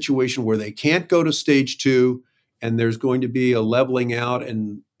in a situation where they can't go to stage two, and there's going to be a leveling out.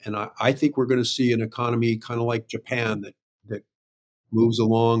 And I think we're going to see an economy kind of like Japan that moves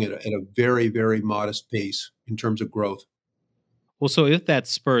along at a very, very modest pace in terms of growth. Well, so if that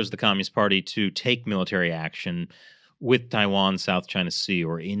spurs the Communist Party to take military action with Taiwan, South China Sea,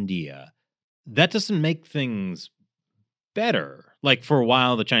 or India, that doesn't make things better. Like, for a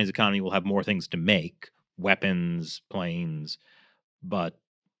while, the Chinese economy will have more things to make, weapons, planes, but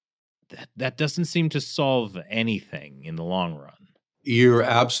that doesn't seem to solve anything in the long run. You're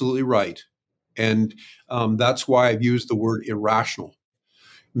absolutely right. And that's why I've used the word irrational,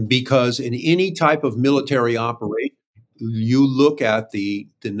 because in any type of military operation, you look at the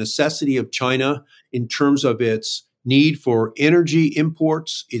necessity of China in terms of its need for energy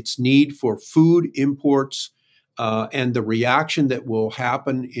imports, its need for food imports, and the reaction that will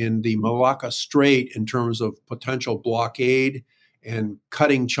happen in the Malacca Strait in terms of potential blockade and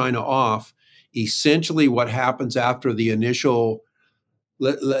cutting China off. Essentially, what happens after the initial,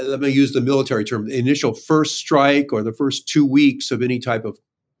 let me use the military term, the initial first strike or the first 2 weeks of any type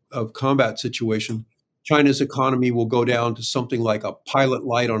of combat situation, China's economy will go down to something like a pilot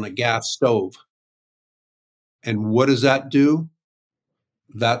light on a gas stove. And what does that do?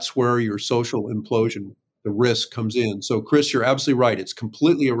 That's where your social implosion, the risk, comes in. So, Chris, you're absolutely right. It's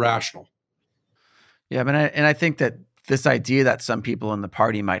completely irrational. Yeah, and I think that this idea that some people in the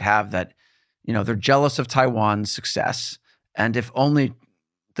party might have, that, they're jealous of Taiwan's success, and if only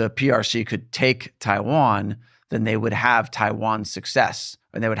the PRC could take Taiwan, then they would have Taiwan's success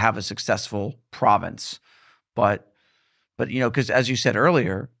and they would have a successful province. But because as you said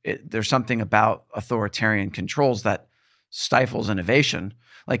earlier, there's something about authoritarian controls that stifles innovation.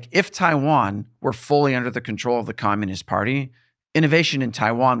 Like, if Taiwan were fully under the control of the Communist Party, innovation in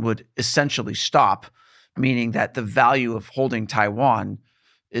Taiwan would essentially stop, meaning that the value of holding Taiwan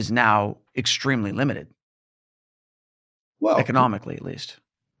is now extremely limited. Well, economically, at least.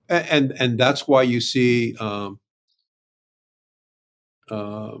 And that's why you see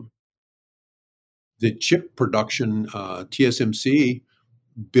the chip production, TSMC,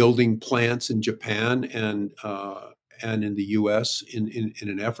 building plants in Japan and in the U.S. in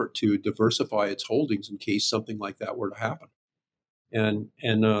an effort to diversify its holdings in case something like that were to happen. And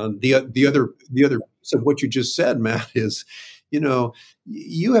the other piece of what you just said, Matt, is,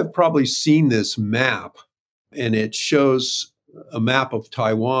 you have probably seen this map, and it shows a map of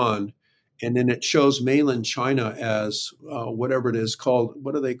Taiwan, and then it shows mainland China as whatever it is called.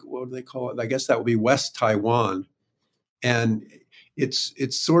 What do they call it? I guess that would be West Taiwan, and it's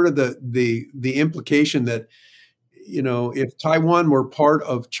sort of the implication that, if Taiwan were part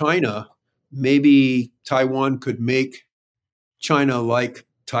of China, maybe Taiwan could make China like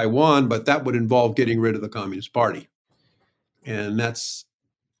Taiwan, but that would involve getting rid of the Communist Party, and that's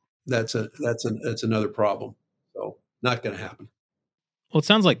another problem. So, not going to happen. Well, it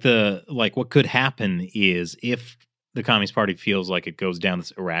sounds like what could happen is, if the Communist Party feels like it goes down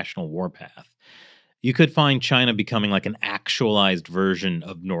this irrational warpath, you could find China becoming like an actualized version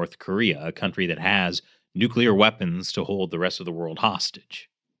of North Korea, a country that has nuclear weapons to hold the rest of the world hostage.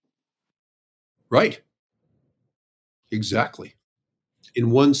 Right. Exactly. In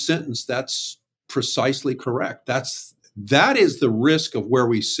one sentence, that's precisely correct. That is the risk of where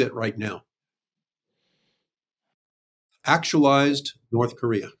we sit right now. Actualized North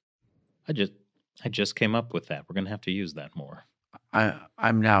Korea. I just came up with that. We're going to have to use that more.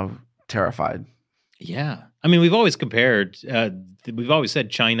 I'm now terrified. Yeah. I mean, we've always we've always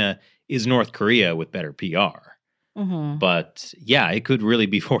said China is North Korea with better PR. Mm-hmm. But yeah, it could really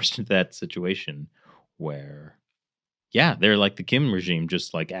be forced into that situation where, yeah, they're like the Kim regime,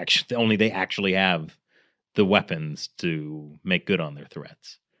 just like only they actually have the weapons to make good on their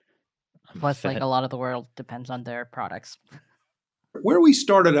threats. Plus, like a lot of the world depends on their products. Where we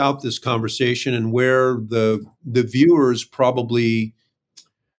started out this conversation and where the viewers probably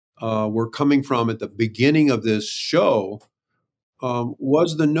were coming from at the beginning of this show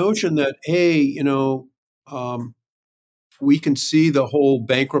was the notion that, hey, we can see the whole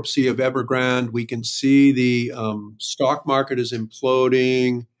bankruptcy of Evergrande. We can see the stock market is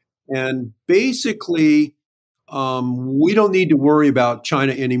imploding. And basically, we don't need to worry about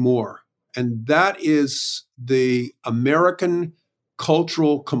China anymore. And that is the American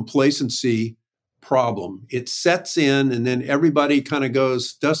cultural complacency problem. It sets in, and then everybody kind of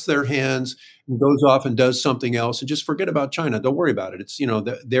dusts their hands and goes off and does something else and just forget about China. Don't worry about it. It's,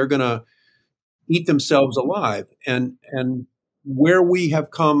 they're going to eat themselves alive. And where we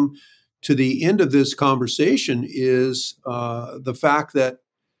have come to the end of this conversation is the fact that,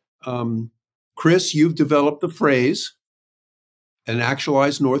 Chris, you've developed the phrase, an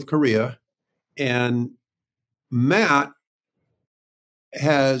actualized North Korea, and Matt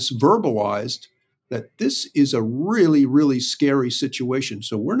has verbalized that this is a really, really scary situation.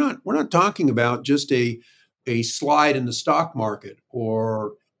 So we're not talking about just a slide in the stock market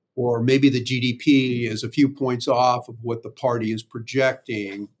or maybe the GDP is a few points off of what the party is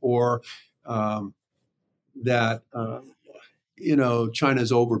projecting, or that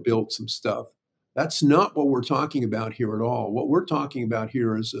China's overbuilt some stuff. That's not what we're talking about here at all. What we're talking about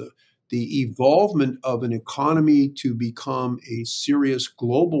here is the evolvement of an economy to become a serious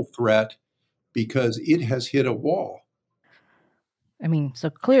global threat because it has hit a wall. I mean, so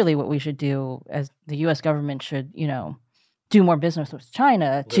clearly what we should do as the U.S. government should, do more business with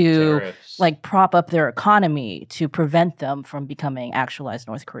China to like prop up their economy to prevent them from becoming actualized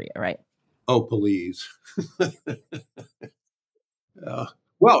North Korea, right? Oh, please.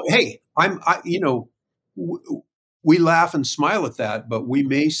 Well, hey, we laugh and smile at that, but we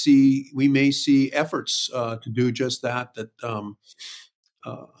may see efforts to do just that.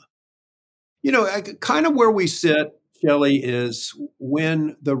 Kind of where we sit, Shelley, is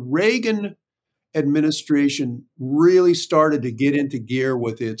when the Reagan administration really started to get into gear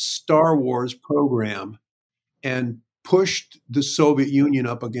with its Star Wars program and pushed the Soviet Union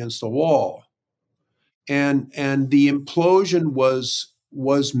up against a wall. And the implosion was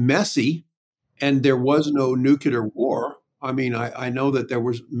messy, and there was no nuclear war. I mean, I know that there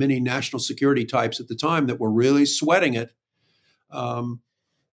were many national security types at the time that were really sweating it.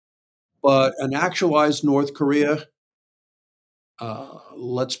 But an actualized North Korea,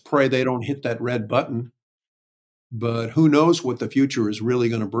 let's pray they don't hit that red button. But who knows what the future is really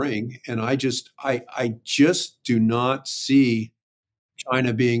going to bring? And I just do not see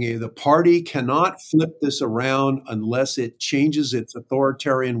China being the party cannot flip this around unless it changes its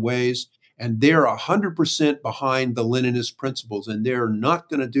authoritarian ways. And they're 100% behind the Leninist principles, and they're not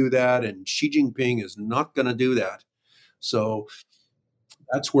going to do that. And Xi Jinping is not going to do that. So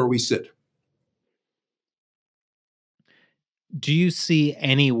that's where we sit. Do you see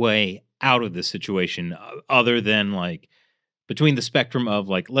any way out of this situation other than like between the spectrum of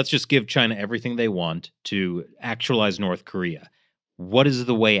like, let's just give China everything they want to actualize North Korea? What is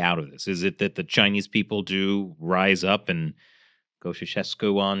the way out of this? Is it that the Chinese people do rise up and go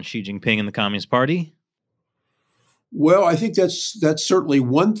Ceausescu on Xi Jinping and the Communist Party? Well, I think that's certainly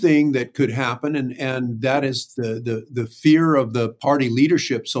one thing that could happen, and that is the fear of the party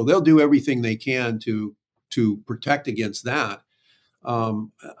leadership. So they'll do everything they can to protect against that.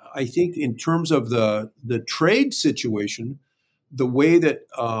 I think in terms of the trade situation, the way that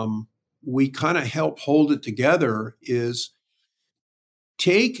we kind of help hold it together is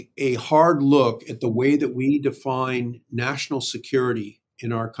take a hard look at the way that we define national security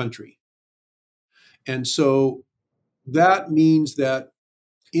in our country. And so that means that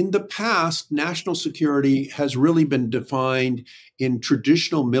in the past, national security has really been defined in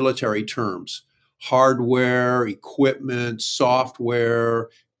traditional military terms: hardware, equipment, software,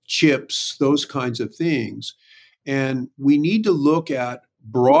 chips, those kinds of things. And we need to look at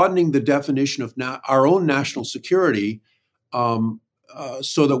broadening the definition of our own national security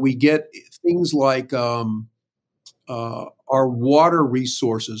so that we get things like our water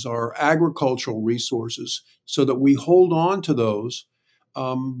resources, our agricultural resources, so that we hold on to those.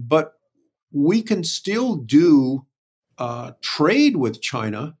 But we can still do trade with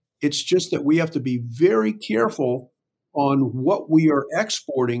China. It's just that we have to be very careful on what we are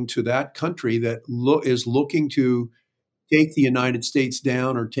exporting to that country that is looking to take the United States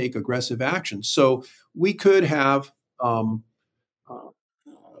down or take aggressive action. So we could have, uh,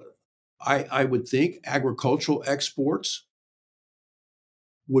 I would think, agricultural exports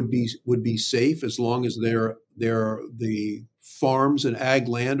would be safe as long as the farms and ag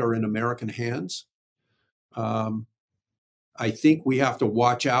land are in American hands. Um, I think we have to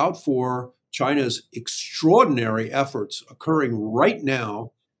watch out for China's extraordinary efforts occurring right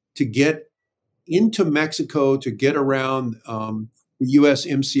now to get into Mexico, to get around the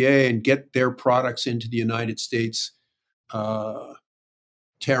USMCA and get their products into the United States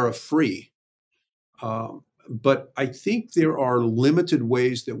tariff free. But I think there are limited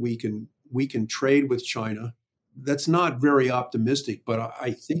ways that we can trade with China. That's not very optimistic, but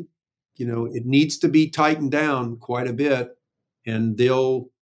I think it needs to be tightened down quite a bit, and they'll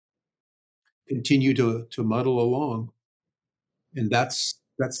continue to muddle along. And that's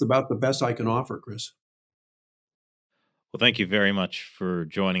about the best I can offer, Chris. Well, thank you very much for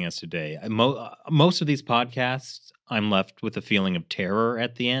joining us today. Most of these podcasts, I'm left with a feeling of terror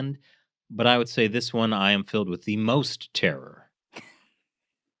at the end, but I would say this one, I am filled with the most terror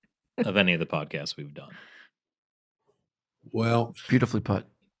of any of the podcasts we've done. Well, Beautifully put.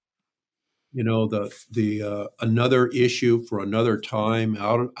 The another issue for another time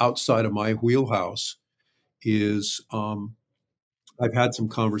outside of my wheelhouse is I've had some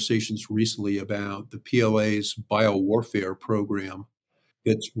conversations recently about the PLA's biowarfare program.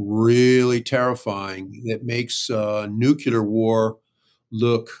 It's really terrifying. It makes nuclear war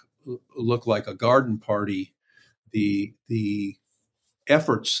look like a garden party. The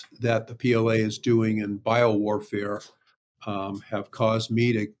efforts that the PLA is doing in biowarfare have caused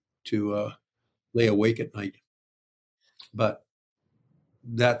me to lay awake at night. But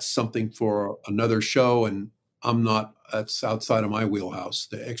that's something for another show, and that's outside of my wheelhouse,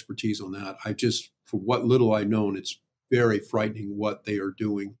 the expertise on that. For what little I've known, it's very frightening what they are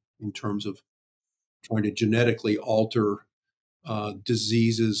doing in terms of trying to genetically alter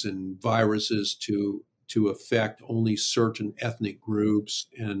diseases and viruses to affect only certain ethnic groups,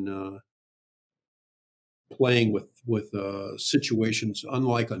 and playing with situations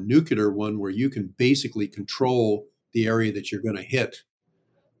unlike a nuclear one where you can basically control the area that you're going to hit,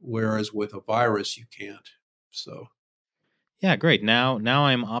 whereas with a virus you can't. So Yeah, great. Now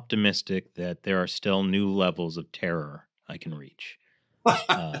I'm optimistic that there are still new levels of terror I can reach.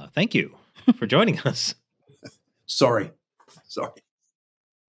 Thank you for joining us. sorry. So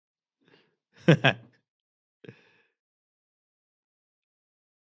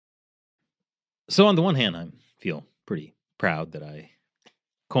on the one hand, I feel pretty proud that I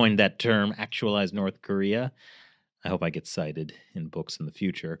coined that term, actualized North Korea. I hope I get cited in books in the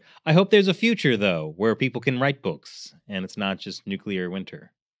future. I hope there's a future, though, where people can write books and it's not just nuclear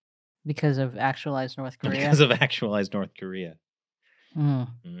winter. Because of actualized North Korea. Because of actualized North Korea.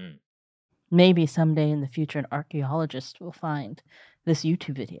 Maybe someday in the future, an archaeologist will find this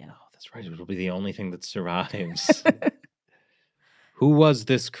YouTube video. Oh, that's right. It'll be the only thing that survives. Who was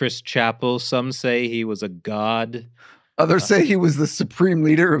this Chris Chappell? Some say he was a god. Others say he was the supreme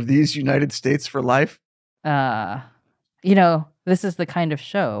leader of these United States for life. This is the kind of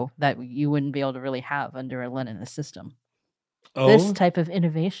show that you wouldn't be able to really have under a Leninist system. Oh, this type of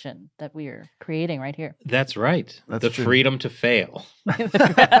innovation that we are creating right here. That's right. That's the true. Freedom to fail.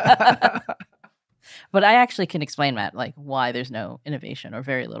 But I actually can explain, Matt, like why there's no innovation or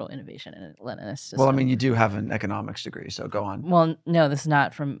very little innovation in a Leninist system. Well, I mean, you do have an economics degree, so go on. Well, no, this is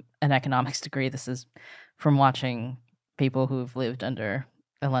not from an economics degree. This is from watching people who've lived under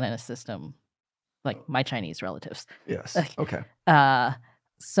a Leninist system, like my Chinese relatives. Yes. Okay.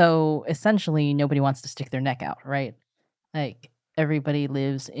 So essentially, nobody wants to stick their neck out, right? Like everybody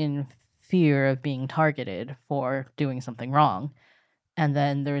lives in fear of being targeted for doing something wrong. And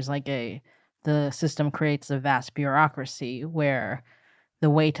then there's the system creates a vast bureaucracy where the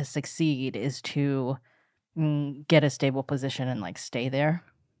way to succeed is to get a stable position and stay there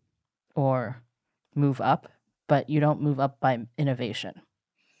or move up. But you don't move up by innovation.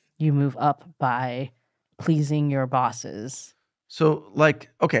 You move up by pleasing your bosses. So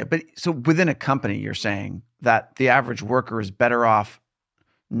so within a company, you're saying that the average worker is better off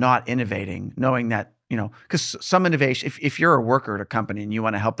not innovating, knowing that, because some innovation, if you're a worker at a company and you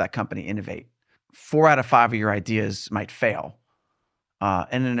want to help that company innovate, 4 out of 5 of your ideas might fail.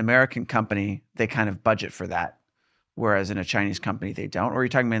 And in an American company, they kind of budget for that. whereas in a Chinese company they don't? Or are you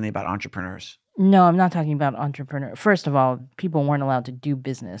talking mainly about entrepreneurs? No, I'm not talking about entrepreneur. First of all, people weren't allowed to do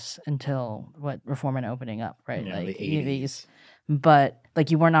business until reform and opening up, right? Yeah, Like the 80s. but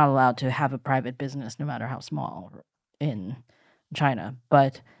like you were not allowed to have a private business no matter how small in China.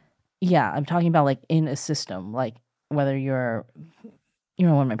 But yeah, I'm talking about like in a system, like whether you're,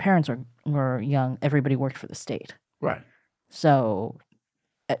 when my parents were young, everybody worked for the state. Right. So,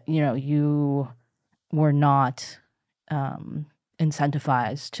 you were not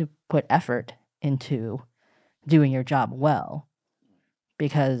incentivized to put effort into doing your job well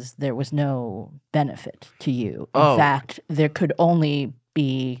because there was no benefit to you. In fact, there could only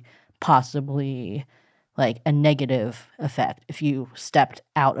be possibly like a negative effect if you stepped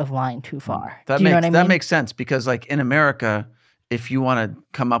out of line too far. That Do you know what I mean? That makes sense because like in America, if you want to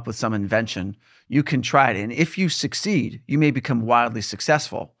come up with some invention, you can try it. And if you succeed, you may become wildly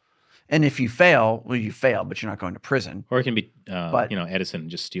successful. And if you fail, well, you fail, but you're not going to prison. Or it can be, Edison and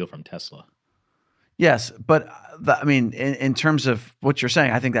just steal from Tesla. Yes, but in terms of what you're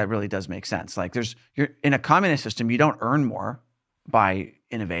saying, I think that really does make sense. Like you're in a communist system, you don't earn more by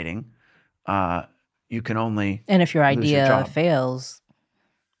innovating. You can only and if your lose your idea job. fails,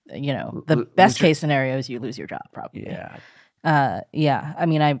 the best case scenario is you lose your job probably. Yeah. Yeah. I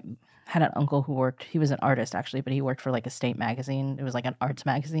mean, I had an uncle who he was an artist actually, but he worked for like a state magazine. It was like an arts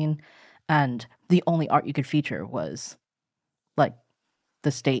magazine. And the only art you could feature was like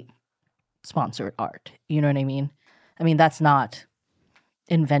the state sponsored art. You know what I mean? I mean, that's not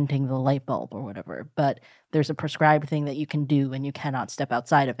inventing the light bulb or whatever, but there's a prescribed thing that you can do and you cannot step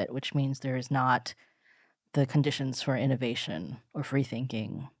outside of it, which means there is not the conditions for innovation or free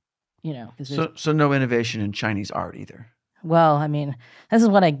thinking, So no innovation in Chinese art either. Well, I mean, this is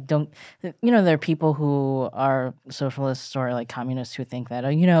what I don't. There are people who are socialists or like communists who think that,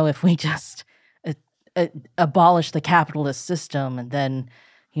 if we just abolish the capitalist system and then,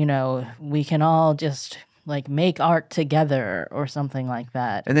 we can all just like make art together or something like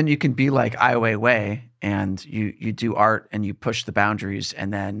that. And then you can be like Ai Weiwei and you do art and you push the boundaries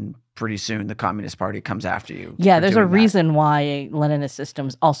and then pretty soon the Communist Party comes after you. Yeah, there's a reason why Leninist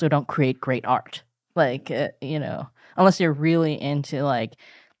systems also don't create great art. Like, unless you're really into like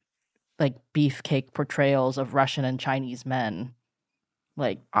beefcake portrayals of Russian and Chinese men,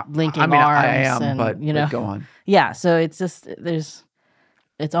 like linking arms. I am, and, but go on. Yeah, so it's just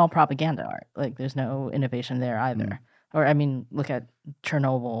it's all propaganda art. Like, there's no innovation there either. Or I mean, look at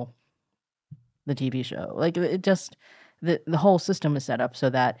Chernobyl, the TV show. Like, it just the whole system is set up so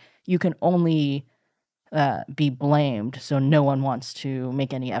that you can only be blamed, so no one wants to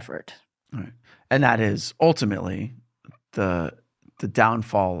make any effort. Right. And that is ultimately the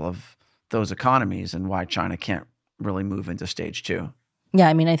downfall of those economies and why China can't really move into stage 2. Yeah,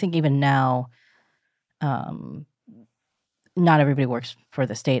 I mean, I think even now, not everybody works for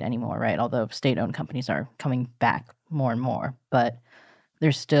the state anymore, right? Although state-owned companies are coming back more and more, but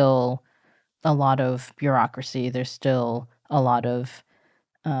there's still a lot of bureaucracy. There's still a lot of,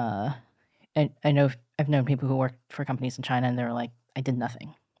 I know I've known people who worked for companies in China and they were like, I did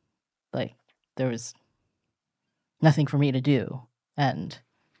nothing. Like, there was nothing for me to do.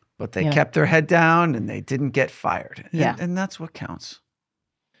 But they kept their head down and they didn't get fired. Yeah. And that's what counts.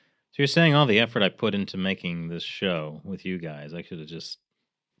 So you're saying all the effort I put into making this show with you guys, I should have just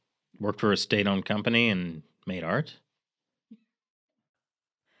worked for a state-owned company and made art?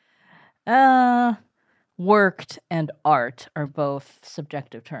 Worked and art are both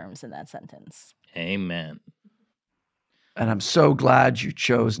subjective terms in that sentence. Amen. And I'm so glad you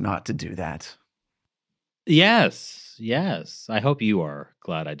chose not to do that. Yes. I hope you are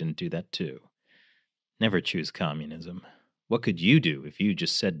glad I didn't do that too. Never choose communism. What could you do if you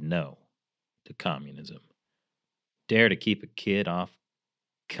just said no to communism? Dare to keep a kid off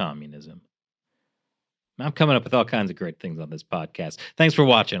communism. I'm coming up with all kinds of great things on this podcast. Thanks for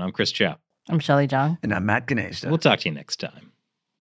watching. I'm Chris Chow. I'm Shelley Zhang. And I'm Matt Ganesha. We'll talk to you next time.